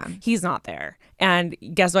person. Yeah. He's not there. And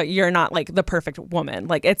guess what? You're not like the perfect woman.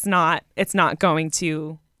 Like it's not going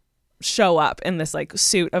to show up in this like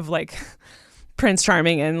suit of like Prince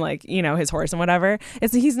Charming and like, you know, his horse and whatever.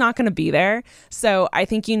 He's not going to be there. So I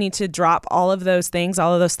think you need to drop all of those things,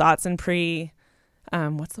 all of those thoughts and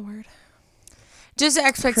what's the word? Just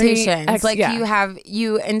expectations.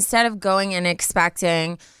 You instead of going and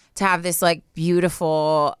expecting to have this like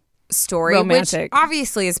beautiful story, romantic, which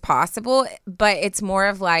obviously is possible, but it's more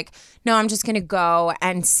of like, no, I'm just gonna go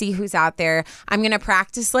and see who's out there. I'm gonna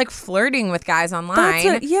practice like flirting with guys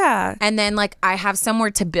online. And then like I have somewhere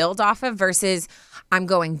to build off of versus I'm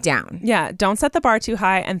going down. Yeah. Don't set the bar too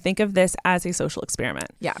high and think of this as a social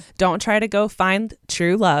experiment. Yeah. Don't try to go find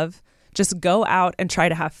true love. Just go out and try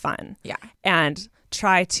to have fun. Yeah. And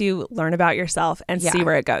try to learn about yourself and see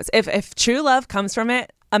where it goes. If true love comes from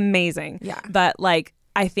it, amazing. Yeah. But like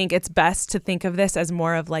I think it's best to think of this as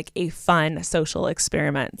more of like a fun social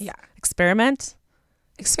experiment. Yeah. Experiment.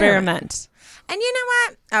 And you know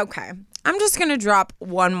what? Okay. I'm just going to drop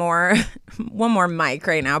one more mic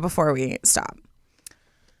right now before we stop.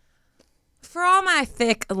 For all my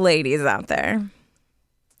thick ladies out there,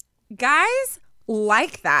 guys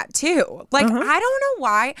like that too. Like, I don't know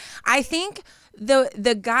why. I think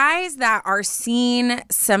the guys that are seen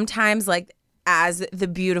sometimes like as the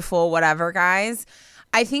beautiful whatever guys,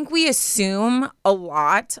 I think we assume a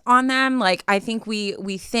lot on them. Like, I think we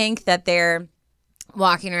think that they're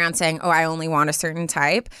walking around saying, oh, I only want a certain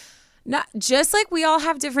type. Not just like we all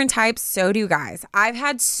have different types, so do guys. I've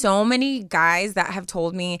had so many guys that have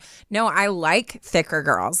told me, no, I like thicker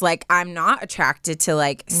girls. Like, I'm not attracted to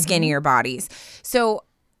like skinnier bodies. So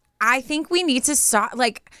I think we need to stop.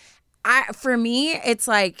 Like, for me, it's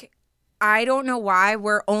like, I don't know why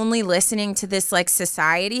we're only listening to this like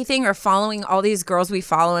society thing or following all these girls we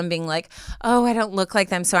follow and being like, oh, I don't look like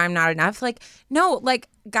them, so I'm not enough. Like, no, like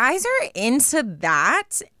guys are into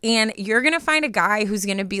that. And you're going to find a guy who's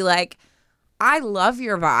going to be like, I love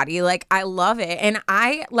your body. Like, I love it. And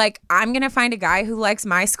I'm going to find a guy who likes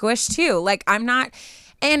my squish too. Like, I'm not.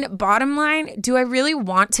 And bottom line, do I really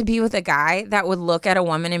want to be with a guy that would look at a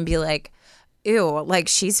woman and be like, ew, like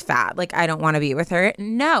she's fat, like I don't want to be with her?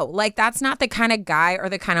 No, like that's not the kind of guy or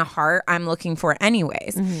the kind of heart I'm looking for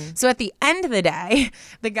anyways. So at the end of the day,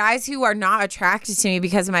 the guys who are not attracted to me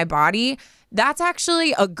because of my body, that's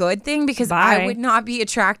actually a good thing because I would not be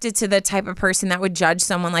attracted to the type of person that would judge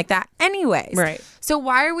someone like that anyways. Right. So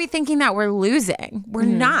why are we thinking that we're losing? We're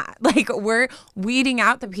not. Like, we're weeding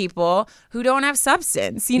out the people who don't have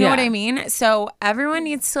substance. You know what I mean? So everyone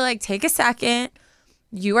needs to like take a second.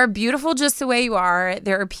 You are beautiful just the way you are.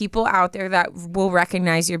 There are people out there that will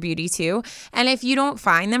recognize your beauty too. And if you don't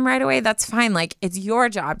find them right away, that's fine. Like, it's your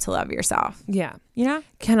job to love yourself. Yeah. You know?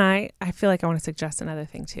 I feel like I want to suggest another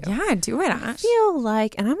thing too. Yeah, do it, Ash. I feel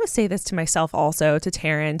like, and I'm going to say this to myself also, to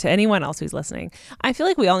Taryn, to anyone else who's listening. I feel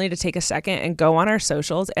like we all need to take a second and go on our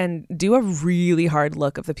socials and do a really hard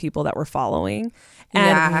look of the people that we're following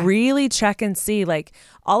and really check and see like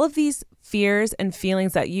all of these fears and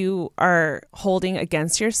feelings that you are holding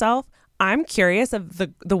against yourself. I'm curious of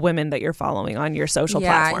the women that you're following on your social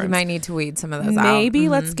platforms. Yeah, you might need to weed some of those out. Maybe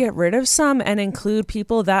let's get rid of some and include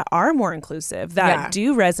people that are more inclusive, that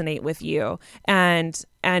do resonate with you and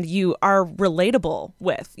you are relatable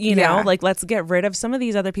with, you know, like let's get rid of some of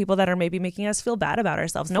these other people that are maybe making us feel bad about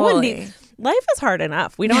ourselves. Life is hard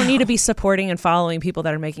enough. We don't need to be supporting and following people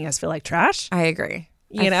that are making us feel like trash. I agree.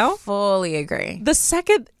 You know? Fully agree. The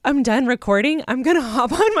second I'm done recording, I'm going to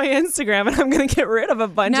hop on my Instagram and I'm going to get rid of a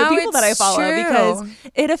bunch of people that I follow because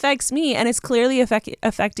it affects me and it's clearly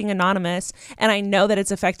affecting Anonymous. And I know that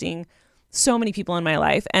it's affecting so many people in my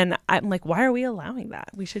life, and I'm like, why are we allowing that?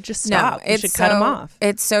 We should just stop. We should cut them off.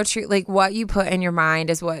 It's so true. Like, what you put in your mind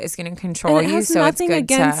is what is going to control you. It has so nothing it's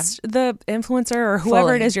good against the influencer or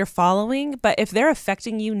whoever it is you're following, but if they're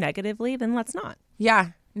affecting you negatively, then let's not.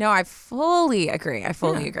 Yeah. No, I fully agree.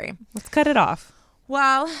 Agree. Let's cut it off.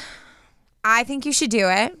 Well, I think you should do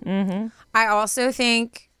it. Mm-hmm. I also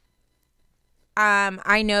think,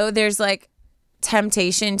 I know there's like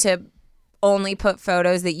temptation to only put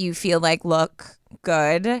photos that you feel like look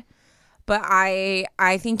good, but I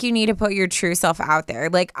think you need to put your true self out there.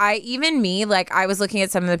 Like, I was looking at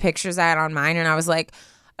some of the pictures I had on mine, and I was like,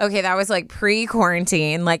 okay, that was like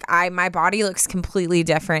pre-quarantine. Like, my body looks completely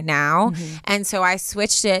different now. Mm-hmm. And so I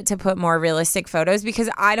switched it to put more realistic photos, because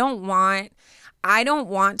I don't want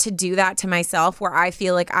to do that to myself, where I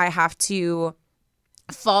feel like I have to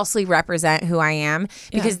falsely represent who I am,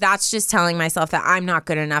 because that's just telling myself that I'm not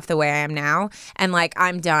good enough the way I am now, and like,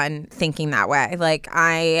 I'm done thinking that way. Like,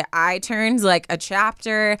 I turned like a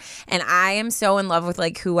chapter, and I am so in love with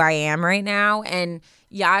like who I am right now, and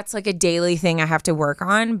yeah, it's like a daily thing I have to work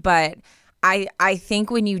on, but I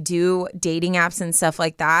think when you do dating apps and stuff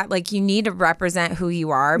like that, like, you need to represent who you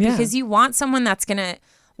are, because you want someone that's gonna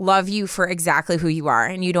love you for exactly who you are,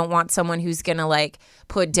 and you don't want someone who's gonna like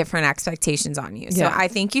put different expectations on you. So I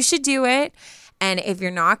think you should do it. And if you're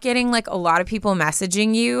not getting like a lot of people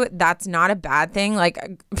messaging you, that's not a bad thing. Like,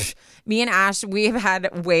 me and Ash, we've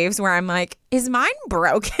had waves where I'm like, is mine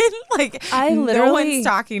broken? Like, no one's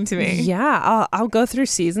talking to me. Yeah, I'll go through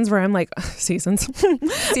seasons where I'm like, seasons.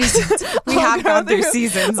 We have gone through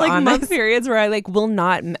seasons, like month periods where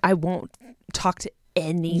I won't talk to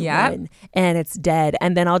anyone, and it's dead.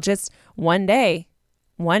 And then I'll just one day,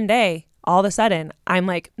 all of a sudden, I'm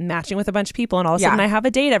like matching with a bunch of people, and all of a sudden I have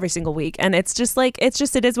a date every single week. And it's just like, it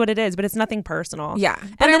is what it is, but it's nothing personal. Yeah.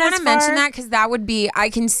 But I want to mention that, because that would be,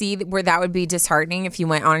 I can see where that would be disheartening if you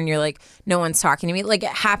went on and you're like, no one's talking to me. Like,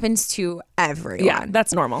 it happens to everyone. Yeah,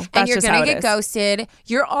 that's normal. And you're going to get ghosted.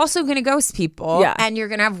 You're also going to ghost people. Yeah. And you're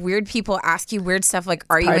going to have weird people ask you weird stuff like,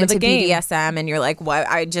 are you into BDSM? And you're like, what?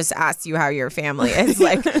 I just asked you how your family is.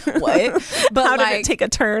 Like, what? But how did it take a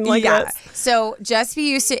turn like this? So just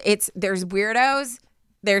be used to there's weirdos,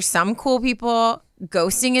 there's some cool people,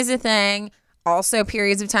 ghosting is a thing, also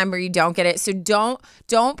periods of time where you don't get it. So don't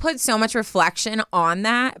put so much reflection on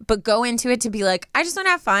that, but go into it to be like, I just want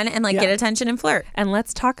to have fun and like get attention and flirt. And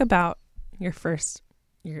let's talk about your first,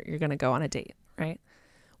 you're going to go on a date, right?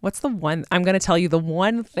 What's the one, I'm going to tell you the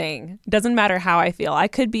one thing. Doesn't matter how I feel. I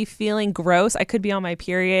could be feeling gross. I could be on my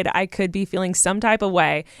period. I could be feeling some type of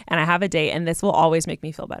way, and I have a date, and this will always make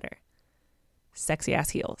me feel better. Sexy ass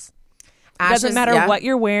heels. Doesn't matter what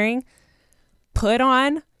you're wearing. Put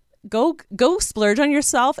on, go splurge on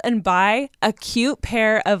yourself and buy a cute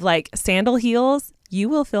pair of like sandal heels. You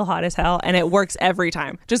will feel hot as hell, and it works every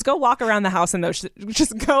time. Just go walk around the house in those.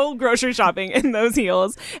 Just go grocery shopping in those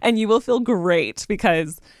heels, and you will feel great,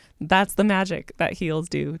 because that's the magic that heels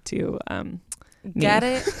do to me. Get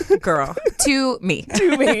it, girl? To me,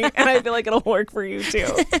 and I feel like it'll work for you too.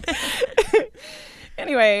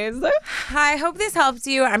 Anyways, I hope this helped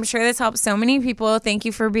you. I'm sure this helps so many people. Thank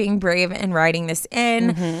you for being brave and writing this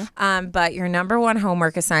in. Mm-hmm. But your number one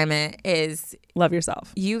homework assignment is love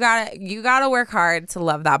yourself. You gotta work hard to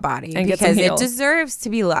love that body, and because it deserves to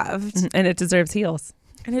be loved, and it deserves heels,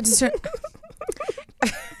 and it deserves.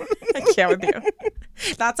 I can't with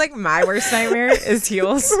you. That's like my worst nightmare is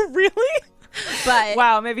heels. Really? But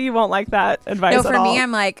wow, maybe you won't like that advice. No, for me,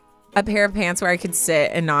 I'm like, a pair of pants where I could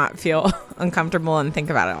sit and not feel uncomfortable and think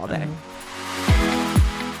about it all day.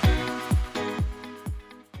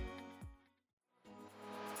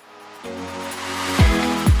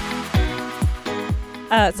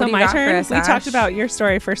 So my turn. We talked about your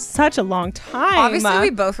story for such a long time. Obviously, we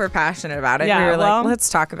both were passionate about it. Yeah, we were like, let's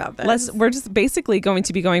talk about this. We're just basically going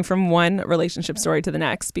to be going from one relationship story to the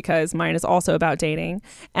next, because mine is also about dating.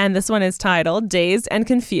 And this one is titled Dazed and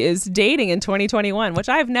Confused, Dating in 2021, which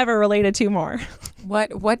I've never related to more.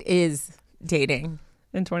 What is dating?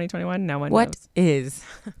 In 2021? No one knows. What is?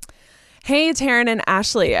 Hey, Taryn and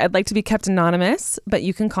Ashley. I'd like to be kept anonymous, but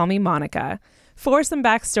you can call me Monica. For some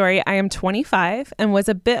backstory, I am 25 and was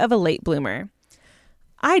a bit of a late bloomer.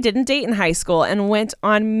 I didn't date in high school and went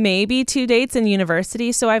on maybe 2 dates in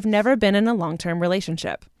university, so I've never been in a long-term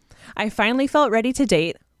relationship. I finally felt ready to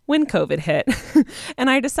date when COVID hit, and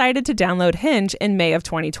I decided to download Hinge in May of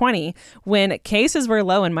 2020 when cases were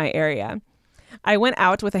low in my area. I went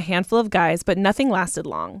out with a handful of guys, but nothing lasted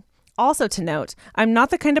long. Also to note, I'm not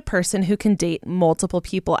the kind of person who can date multiple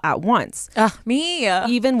people at once. Me.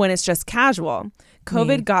 Even when it's just casual.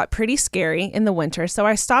 COVID got pretty scary in the winter, so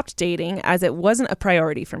I stopped dating as it wasn't a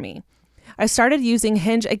priority for me. I started using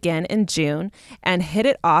Hinge again in June and hit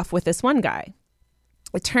it off with this one guy.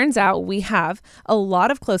 It turns out we have a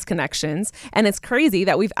lot of close connections, and it's crazy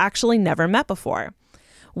that we've actually never met before.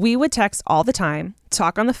 We would text all the time,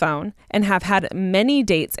 talk on the phone, and have had many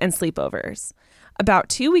dates and sleepovers. About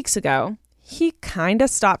 2 weeks ago, he kind of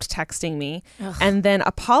stopped texting me and then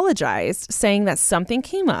apologized, saying that something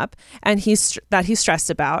came up and that he's stressed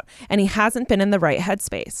about, and he hasn't been in the right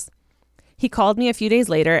headspace. He called me a few days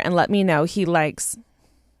later and let me know he likes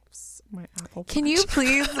my Apple Watch. Can you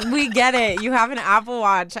please? We get it. You have an Apple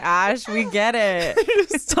Watch, Ash. We get it. I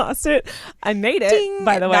just tossed it. I made it, Ding.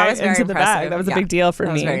 by the way, That was very into the bag. impressive. That was a big deal for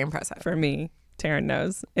That me. was very impressive. For me. Taryn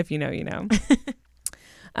knows. If you know, you know.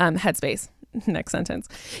 Headspace. Next sentence.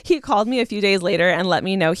 He called me a few days later and let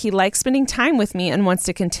me know he likes spending time with me and wants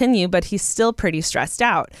to continue, but he's still pretty stressed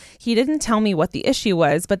out. He didn't tell me what the issue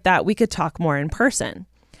was, but that we could talk more in person.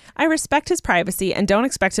 I respect his privacy and don't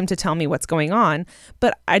expect him to tell me what's going on,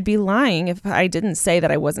 but I'd be lying if I didn't say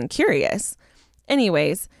that I wasn't curious.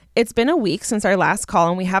 Anyways, it's been a week since our last call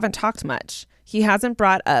and we haven't talked much. He hasn't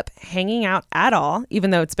brought up hanging out at all, even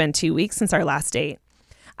though it's been 2 weeks since our last date.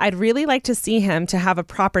 I'd really like to see him to have a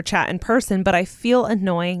proper chat in person, but I feel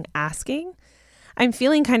annoying asking. I'm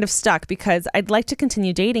feeling kind of stuck because I'd like to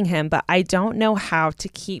continue dating him, but I don't know how to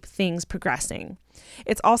keep things progressing.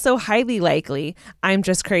 It's also highly likely I'm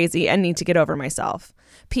just crazy and need to get over myself.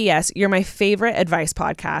 P.S. You're my favorite advice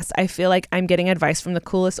podcast. I feel like I'm getting advice from the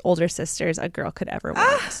coolest older sisters a girl could ever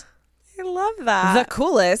want. I love that. The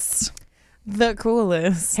coolest. The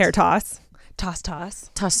coolest. Hair toss. Toss, toss.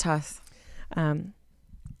 Toss, toss.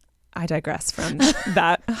 I digress from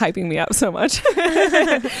that hyping me up so much.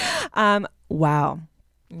 Wow.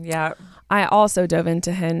 Yeah. I also dove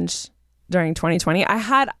into Hinge during 2020.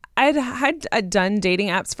 I'd done dating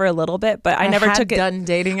apps for a little bit, but I never took it. Done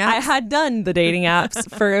dating apps. I had done the dating apps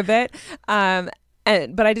for a bit.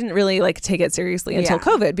 But I didn't really take it seriously until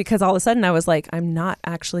COVID, because all of a sudden I was like, I'm not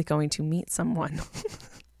actually going to meet someone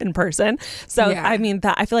in person. So, I mean,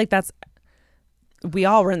 I feel like we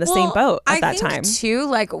all were in the same boat at that time.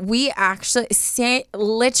 Too, we actually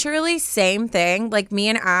literally same thing. Me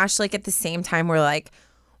and Ash, at the same time, we're like,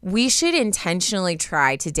 we should intentionally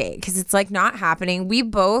try to date, because it's not happening. We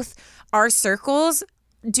both, our circles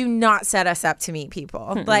do not set us up to meet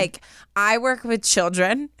people. Mm-mm. I work with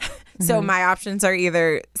children, so my options are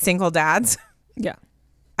either single dads. Yeah.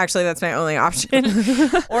 Actually, that's my only option.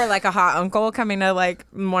 Or a hot uncle coming to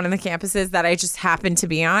one of the campuses that I just happen to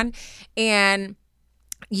be on. And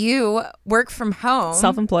you work from home.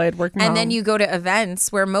 Self-employed, work from home. And then you go to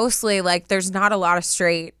events where mostly there's not a lot of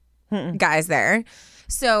straight guys there.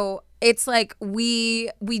 So it's we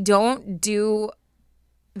don't do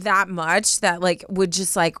that much that would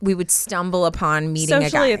just we would stumble upon meeting socially,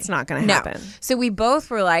 a guy. It's not going to happen. So we both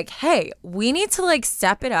were hey, we need to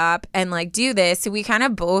step it up and do this. So we kind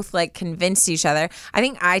of both convinced each other. I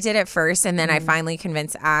think I did it first, and then I finally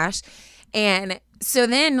convinced Ash. And so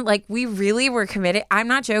then we really were committed. I'm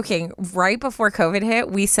not joking. Right before COVID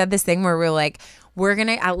hit, we said this thing where we're going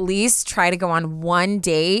to at least try to go on one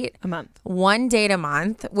date a month. One date a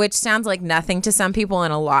month, which sounds like nothing to some people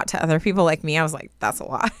and a lot to other people like me. I was like, that's a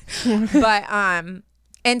lot. But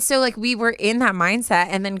and so we were in that mindset,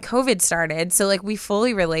 and then COVID started. So we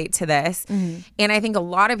fully relate to this. Mm-hmm. And I think a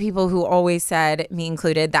lot of people who always said, me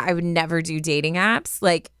included, that I would never do dating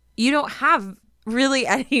apps, you don't have really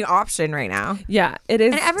any option right now. Yeah, it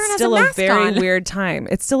is still a very weird time.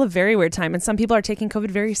 It's still a very weird time, and some people are taking COVID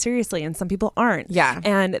very seriously and some people aren't. Yeah.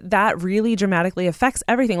 And that really dramatically affects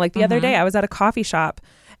everything. The other day I was at a coffee shop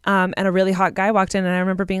and a really hot guy walked in, and I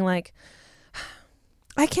remember being like,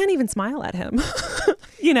 I can't even smile at him.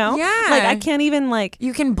 You know? Yeah. I can't even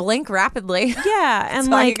you can blink rapidly. Yeah. And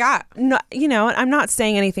that's all you got. No, I'm not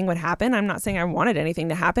saying anything would happen. I'm not saying I wanted anything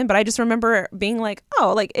to happen, but I just remember being like,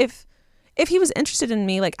 oh, if he was interested in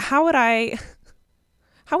me, how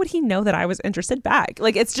would he know that I was interested back?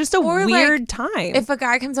 It's just a weird time. If a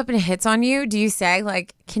guy comes up and hits on you, do you say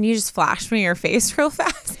can you just flash me your face real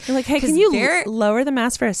fast? You're hey, can you lower the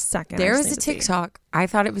mask for a second? There was a TikTok. I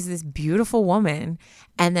thought it was this beautiful woman,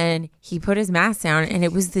 and then he put his mask down, and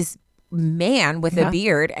it was this man with a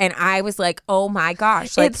beard, and I was like, oh my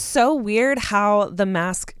gosh, it's so weird how the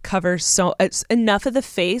mask covers it's enough of the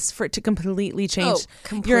face for it to completely change.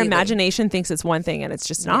 Your imagination thinks it's one thing and it's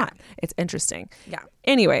just not. It's interesting. Yeah.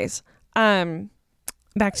 Anyways,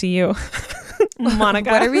 back to you.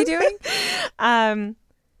 Monica. What are we doing?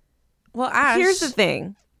 Well, Ash, here's the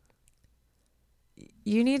thing.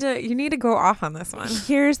 You need to go off on this one.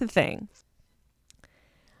 Here's the thing.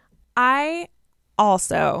 I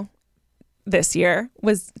also this year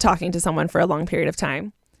was talking to someone for a long period of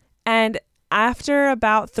time, And after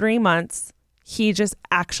about 3 months, he just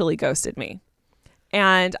actually ghosted me.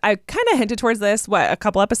 And I kind of hinted towards this, a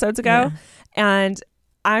couple episodes ago? Yeah. And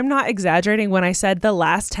I'm not exaggerating when I said the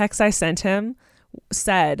last text I sent him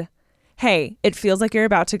said, hey, it feels like you're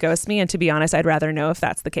about to ghost me. And to be honest, I'd rather know if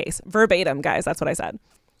that's the case. Verbatim, guys. That's what I said.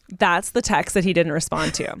 That's the text that he didn't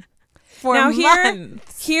respond to. Here's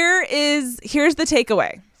the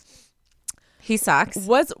takeaway. He sucks.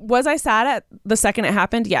 Was I sad at the second it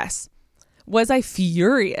happened? Yes. Was I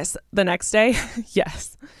furious the next day?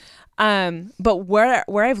 Yes. But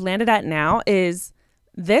where I've landed at now is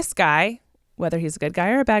this guy, whether he's a good guy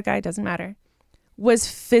or a bad guy, doesn't matter, was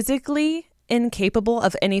physically incapable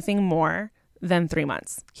of anything more than 3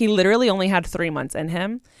 months. He literally only had 3 months in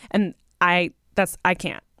him. And I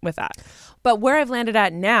can't with that. But where I've landed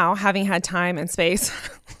at now, having had time and space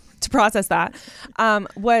to process that,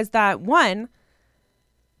 was that one,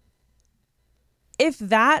 if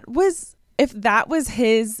that was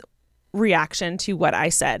his reaction to what I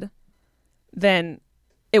said, then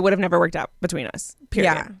it would have never worked out between us.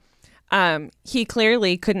 Period. Yeah. He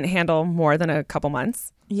clearly couldn't handle more than a couple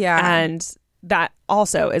months. Yeah. And that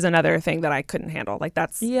also is another thing that I couldn't handle. Like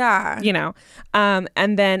that's, you know,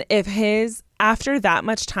 and then after that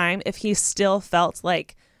much time, if he still felt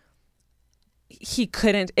like he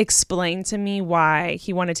couldn't explain to me why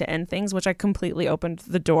he wanted to end things, which I completely opened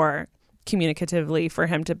the door communicatively for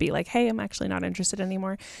him to be like, hey, I'm actually not interested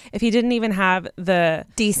anymore. If he didn't even have the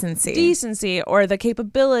decency or the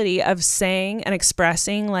capability of saying and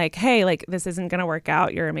expressing like, hey, like this isn't going to work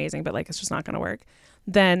out. You're amazing, but like it's just not going to work.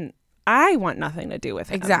 Then I want nothing to do with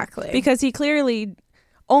him. Exactly. Because he clearly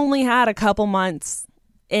only had a couple months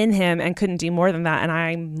in him and couldn't do more than that. And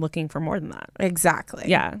I'm looking for more than that. Exactly.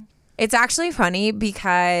 Yeah. It's actually funny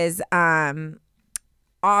because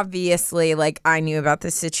obviously, like, I knew about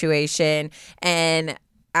this situation, and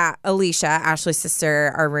Alicia, Ashley's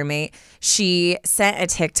sister, our roommate, she sent a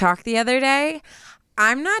TikTok the other day.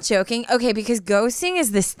 I'm not joking. Okay, because ghosting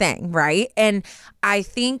is this thing, right? And I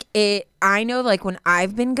think I know, like, when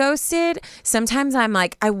I've been ghosted, sometimes I'm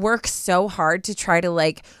like, I work so hard to try to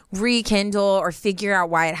like rekindle or figure out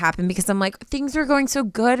why it happened, because I'm like, things were going so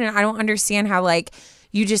good and I don't understand how like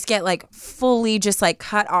you just get like fully just like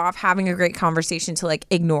cut off having a great conversation to like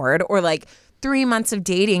ignored, or like 3 months of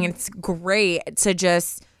dating and it's great to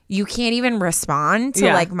just, you can't even respond to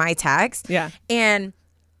like my text. Yeah. And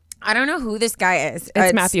I don't know who this guy is.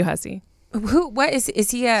 It's Matthew Hussey. What is he?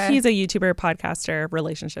 He's a YouTuber, podcaster,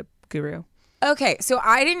 relationship guru. Okay, so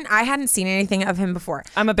I hadn't seen anything of him before.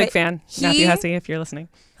 I'm a big fan. Matthew Hussey, if you're listening.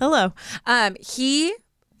 Hello. He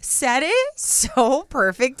said it so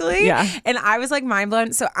perfectly. Yeah. And I was like mind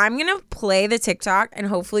blown. So I'm going to play the TikTok and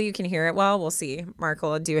hopefully you can hear it well. We'll see. Mark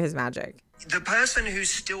will do his magic. The person who's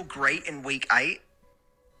still great in week 8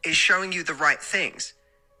 is showing you the right things.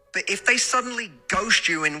 But if they suddenly ghost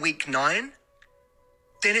you in week 9,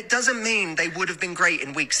 then it doesn't mean they would have been great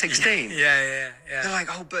in week 16. Yeah. They're like,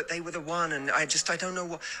 oh, but they were the one, and I don't know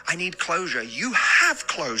what, I need closure. You have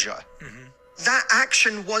closure. Mm-hmm. That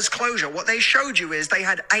action was closure. What they showed you is they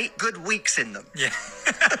had 8 good weeks in them. Yeah.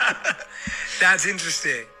 That's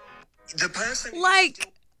interesting. The person...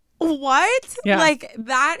 Like, what? Yeah. Like,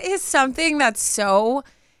 that is something that's so...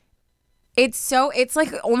 It's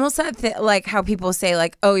like almost that like how people say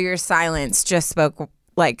like, oh, your silence just spoke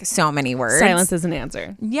like so many words. Silence is an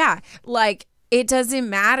answer. Yeah. Like, it doesn't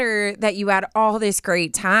matter that you had all this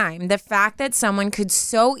great time. The fact that someone could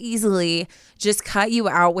so easily just cut you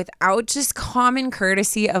out without just common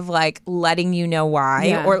courtesy of like letting you know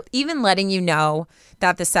why, or even letting you know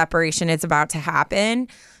that the separation is about to happen.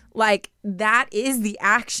 Like, that is the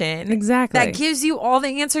action. Exactly. That gives you all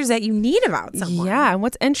the answers that you need about someone. Yeah. And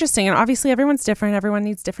what's interesting, and obviously everyone's different. Everyone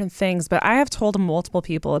needs different things. But I have told multiple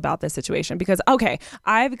people about this situation because, okay,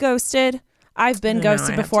 I've been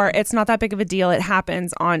ghosted before. It's not that big of a deal. It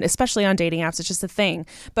happens especially on dating apps. It's just a thing.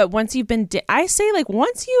 But once you've been, I say like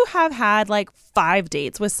once you have had like 5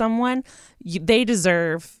 dates with someone, they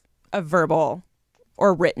deserve a verbal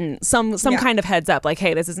or written, some kind of heads up like,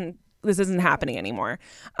 hey, this isn't happening anymore.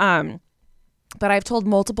 But I've told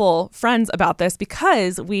multiple friends about this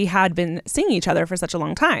because we had been seeing each other for such a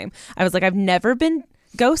long time. I was like, I've never been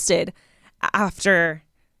ghosted after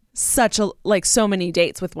so many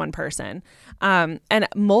dates with one person. And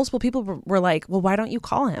multiple people were like, well, why don't you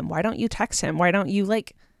call him? Why don't you text him? Why don't you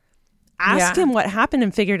like ask him what happened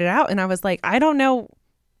and figured it out? And I was like, I don't know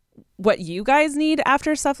what you guys need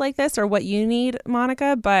after stuff like this or what you need,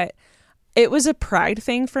 Monica, but it was a pride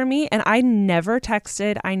thing for me, and I never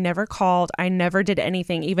texted, I never called, I never did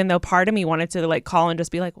anything, even though part of me wanted to like call and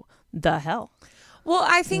just be like, the hell. Well,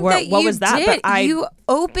 I think that what you was that? did. But you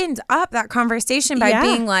opened up that conversation by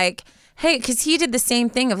being like, hey, because he did the same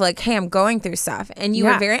thing of like, hey, I'm going through stuff. And you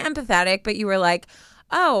were very empathetic, but you were like,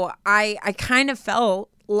 oh, I kind of felt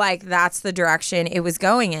like that's the direction it was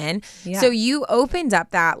going in. Yeah. So you opened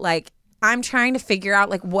up that like, I'm trying to figure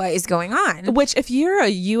out like what is going on. Which if you're a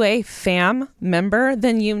UA fam member,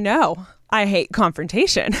 then you know I hate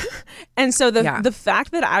confrontation. And so the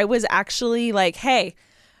fact that I was actually like, hey,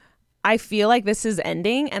 I feel like this is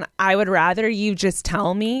ending and I would rather you just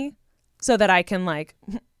tell me so that I can like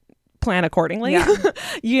plan accordingly,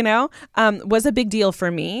 you know, was a big deal for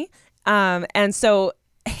me. And so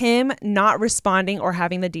him not responding or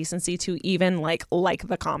having the decency to even like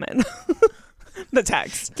the comment, the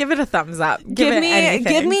text, give it a thumbs up, give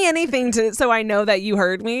me anything to, so I know that you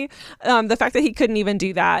heard me. The fact that he couldn't even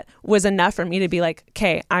do that was enough for me to be like,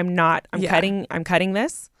 okay, I'm cutting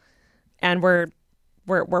this and we're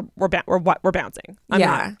bouncing.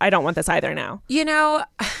 I don't want this either now. You know,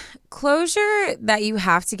 closure that you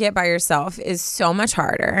have to get by yourself is so much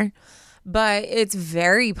harder, but it's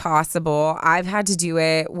very possible. I've had to do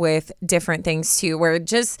it with different things too, where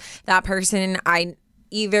just that person,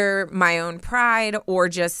 either my own pride or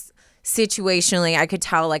just situationally, I could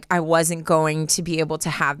tell like I wasn't going to be able to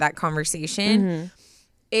have that conversation. Mm-hmm.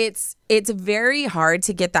 It's very hard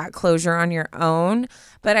to get that closure on your own,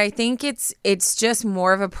 but I think it's just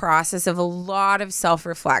more of a process of a lot of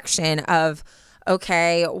self-reflection of,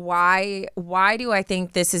 okay, why do I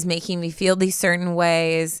think this is making me feel these certain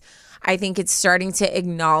ways? I think it's starting to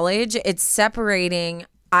acknowledge, it's separating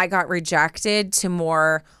I got rejected to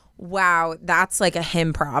more, wow, that's like a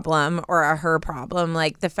him problem or a her problem.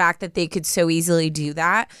 Like the fact that they could so easily do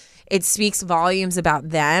that, it speaks volumes about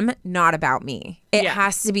them, not about me. It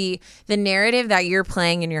has to be, the narrative that you're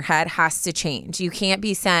playing in your head has to change. You can't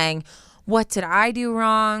be saying, what did I do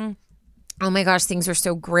wrong? Oh my gosh, things were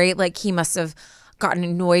so great. Like he must have gotten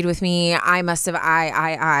annoyed with me. I must have,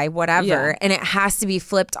 whatever. Yeah. And it has to be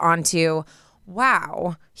flipped onto,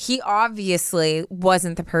 wow, he obviously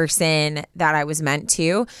wasn't the person that I was meant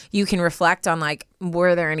to. You can reflect on like,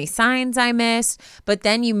 were there any signs I missed? But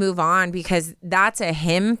then you move on because that's a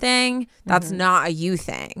him thing. That's not a you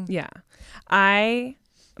thing. Yeah.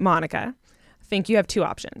 Monica, think you have two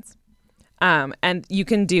options. And you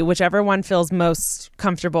can do whichever one feels most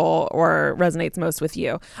comfortable or resonates most with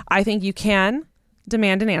you. I think you can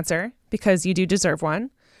demand an answer because you do deserve one.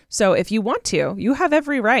 So if you want to, you have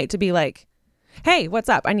every right to be like, hey, what's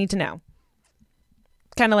up? I need to know.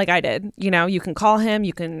 Kind of like I did. You know, you can call him,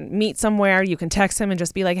 you can meet somewhere, you can text him and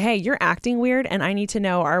just be like, hey, you're acting weird and I need to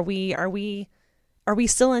know, are we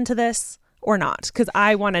still into this or not? Because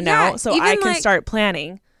I want to know so I can start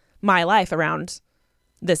planning my life around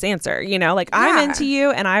this answer. You know, like I'm into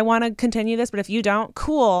you and I want to continue this, but if you don't,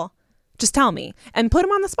 cool. Just tell me and put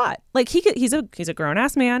him on the spot. Like he's a grown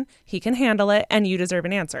ass man. He can handle it and you deserve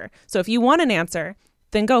an answer. So if you want an answer,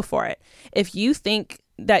 then go for it. If you think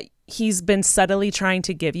that he's been subtly trying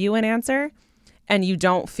to give you an answer and you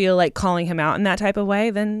don't feel like calling him out in that type of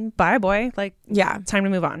way, then bye, boy. Like, time to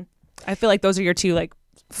move on. I feel like those are your two like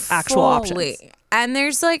actual options. And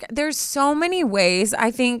there's so many ways.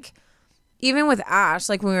 I think even with Ash,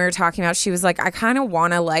 like when we were talking about, she was like, I kind of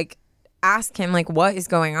want to like ask him like what is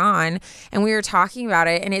going on, and we were talking about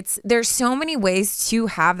it, and there's so many ways to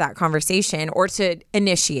have that conversation or to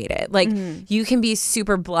initiate it. Like you can be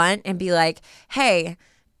super blunt and be like, hey,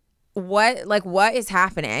 what is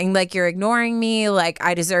happening? Like you're ignoring me, like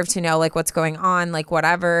I deserve to know like what's going on, like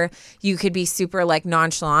whatever. You could be super like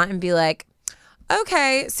nonchalant and be like,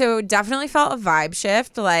 okay, so definitely felt a vibe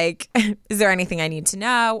shift. Like, is there anything I need to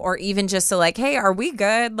know? Or even just to like, hey, are we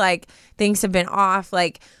good? Like things have been off.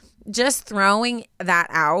 Like just throwing that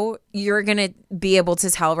out, you're going to be able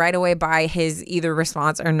to tell right away by his either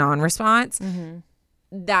response or non-response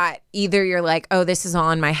that either you're like, oh, this is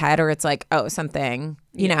all in my head, or it's like, oh, something,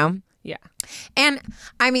 you know? Yeah. And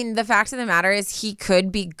I mean, the fact of the matter is he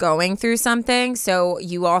could be going through something. So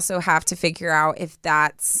you also have to figure out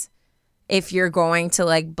if you're going to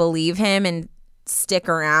like believe him and stick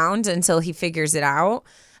around until he figures it out.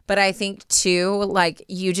 But I think too, like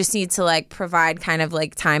you just need to like provide kind of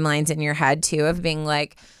like timelines in your head too of being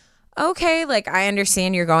like, okay, like I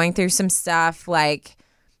understand you're going through some stuff. Like,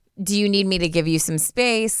 do you need me to give you some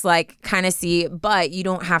space? Like kind of see, but you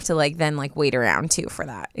don't have to like then like wait around too for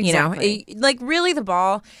that. Exactly. You know, like really the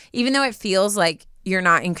ball, even though it feels like you're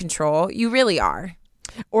not in control, you really are.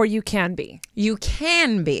 Or you can be. You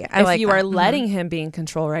can be. If you are letting him be in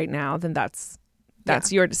control right now, then that's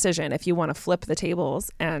your decision. If you want to flip the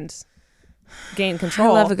tables and gain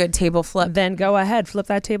control. I love a good table flip. Then go ahead, flip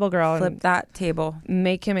that table, girl. Flip that table.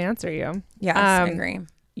 Make him answer you. Yes, I agree.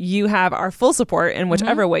 You have our full support in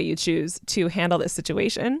whichever way you choose to handle this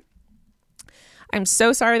situation. I'm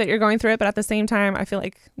so sorry that you're going through it, but at the same time, I feel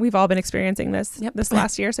like we've all been experiencing this this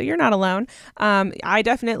last year, so you're not alone. I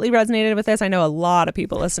definitely resonated with this. I know a lot of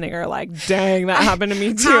people listening are like, dang, that happened to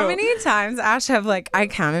me too. How many times, Ash, have I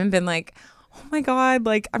come and been like, oh my God,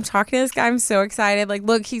 I'm talking to this guy, I'm so excited.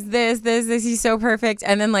 Look, he's this, he's so perfect.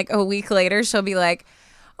 And then a week later, she'll be like,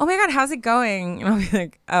 oh my God, how's it going? And I'll be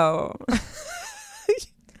like, oh...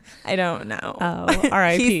 I don't know. Oh,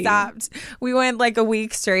 R.I.P. He stopped. We went a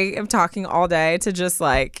week straight of talking all day to just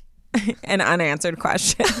an unanswered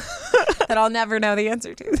question that I'll never know the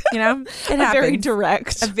answer to. It happens.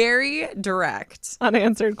 A very direct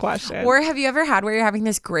unanswered question. Or have you ever had where you're having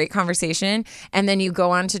this great conversation and then you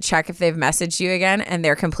go on to check if they've messaged you again and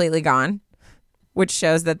they're completely gone, which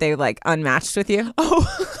shows that they unmatched with you?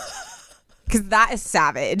 Oh. Because that is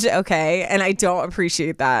savage, okay? And I don't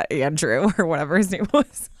appreciate that, Andrew, or whatever his name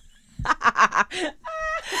was. I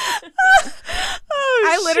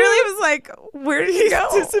literally was like, where did he go?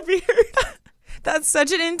 Disappeared. That's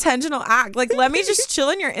such an intentional act. Let me just chill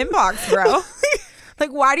in your inbox, bro.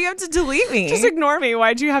 Why do you have to delete me? Just ignore me.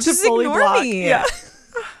 Why'd you have to fully block me? Yeah.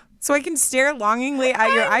 So I can stare longingly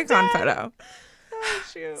at your icon photo. Oh,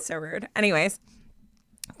 shoot. So rude. Anyways,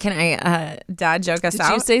 can I dad joke us out?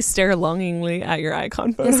 Did you say stare longingly at your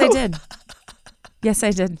icon photo? Yes, I did. Yes, I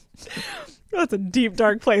did. That's a deep,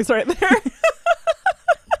 dark place right there.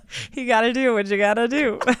 You gotta do what you gotta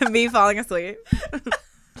do. Me falling asleep.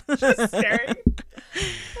 Just staring.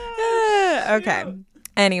 Okay.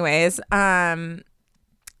 Anyways, why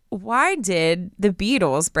did the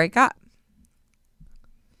Beatles break up?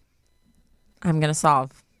 I'm gonna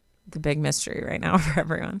solve the big mystery right now for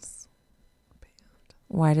everyone.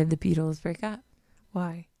 Why did the Beatles break up?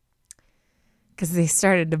 Why? Because they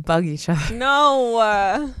started to bug each other.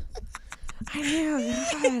 No. I know.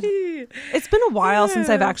 God. It's been a while since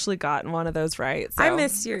I've actually gotten one of those right. So I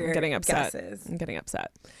missed your I'm getting upset. guesses. I'm getting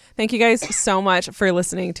upset. Thank you guys so much for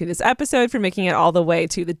listening to this episode, for making it all the way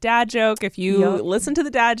to the dad joke. If you listen to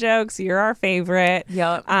the dad jokes, you're our favorite.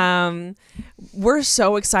 Yep. We're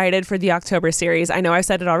so excited for the October series. I know I've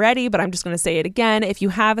said it already, but I'm just going to say it again. If you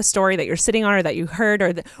have a story that you're sitting on, or that you heard,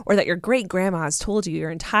 or that your great grandma has told you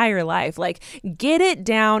your entire life, get it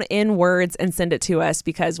down in words and send it to us,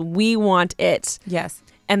 because we want it. Yes.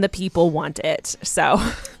 And the people want it. So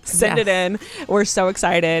send it in. We're so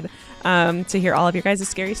excited to hear all of your guys'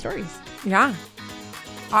 scary stories. Yeah.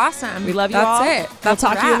 Awesome. We love you all. That's it. We'll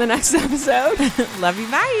talk to you in the next episode. Love you.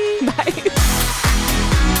 Bye. Bye.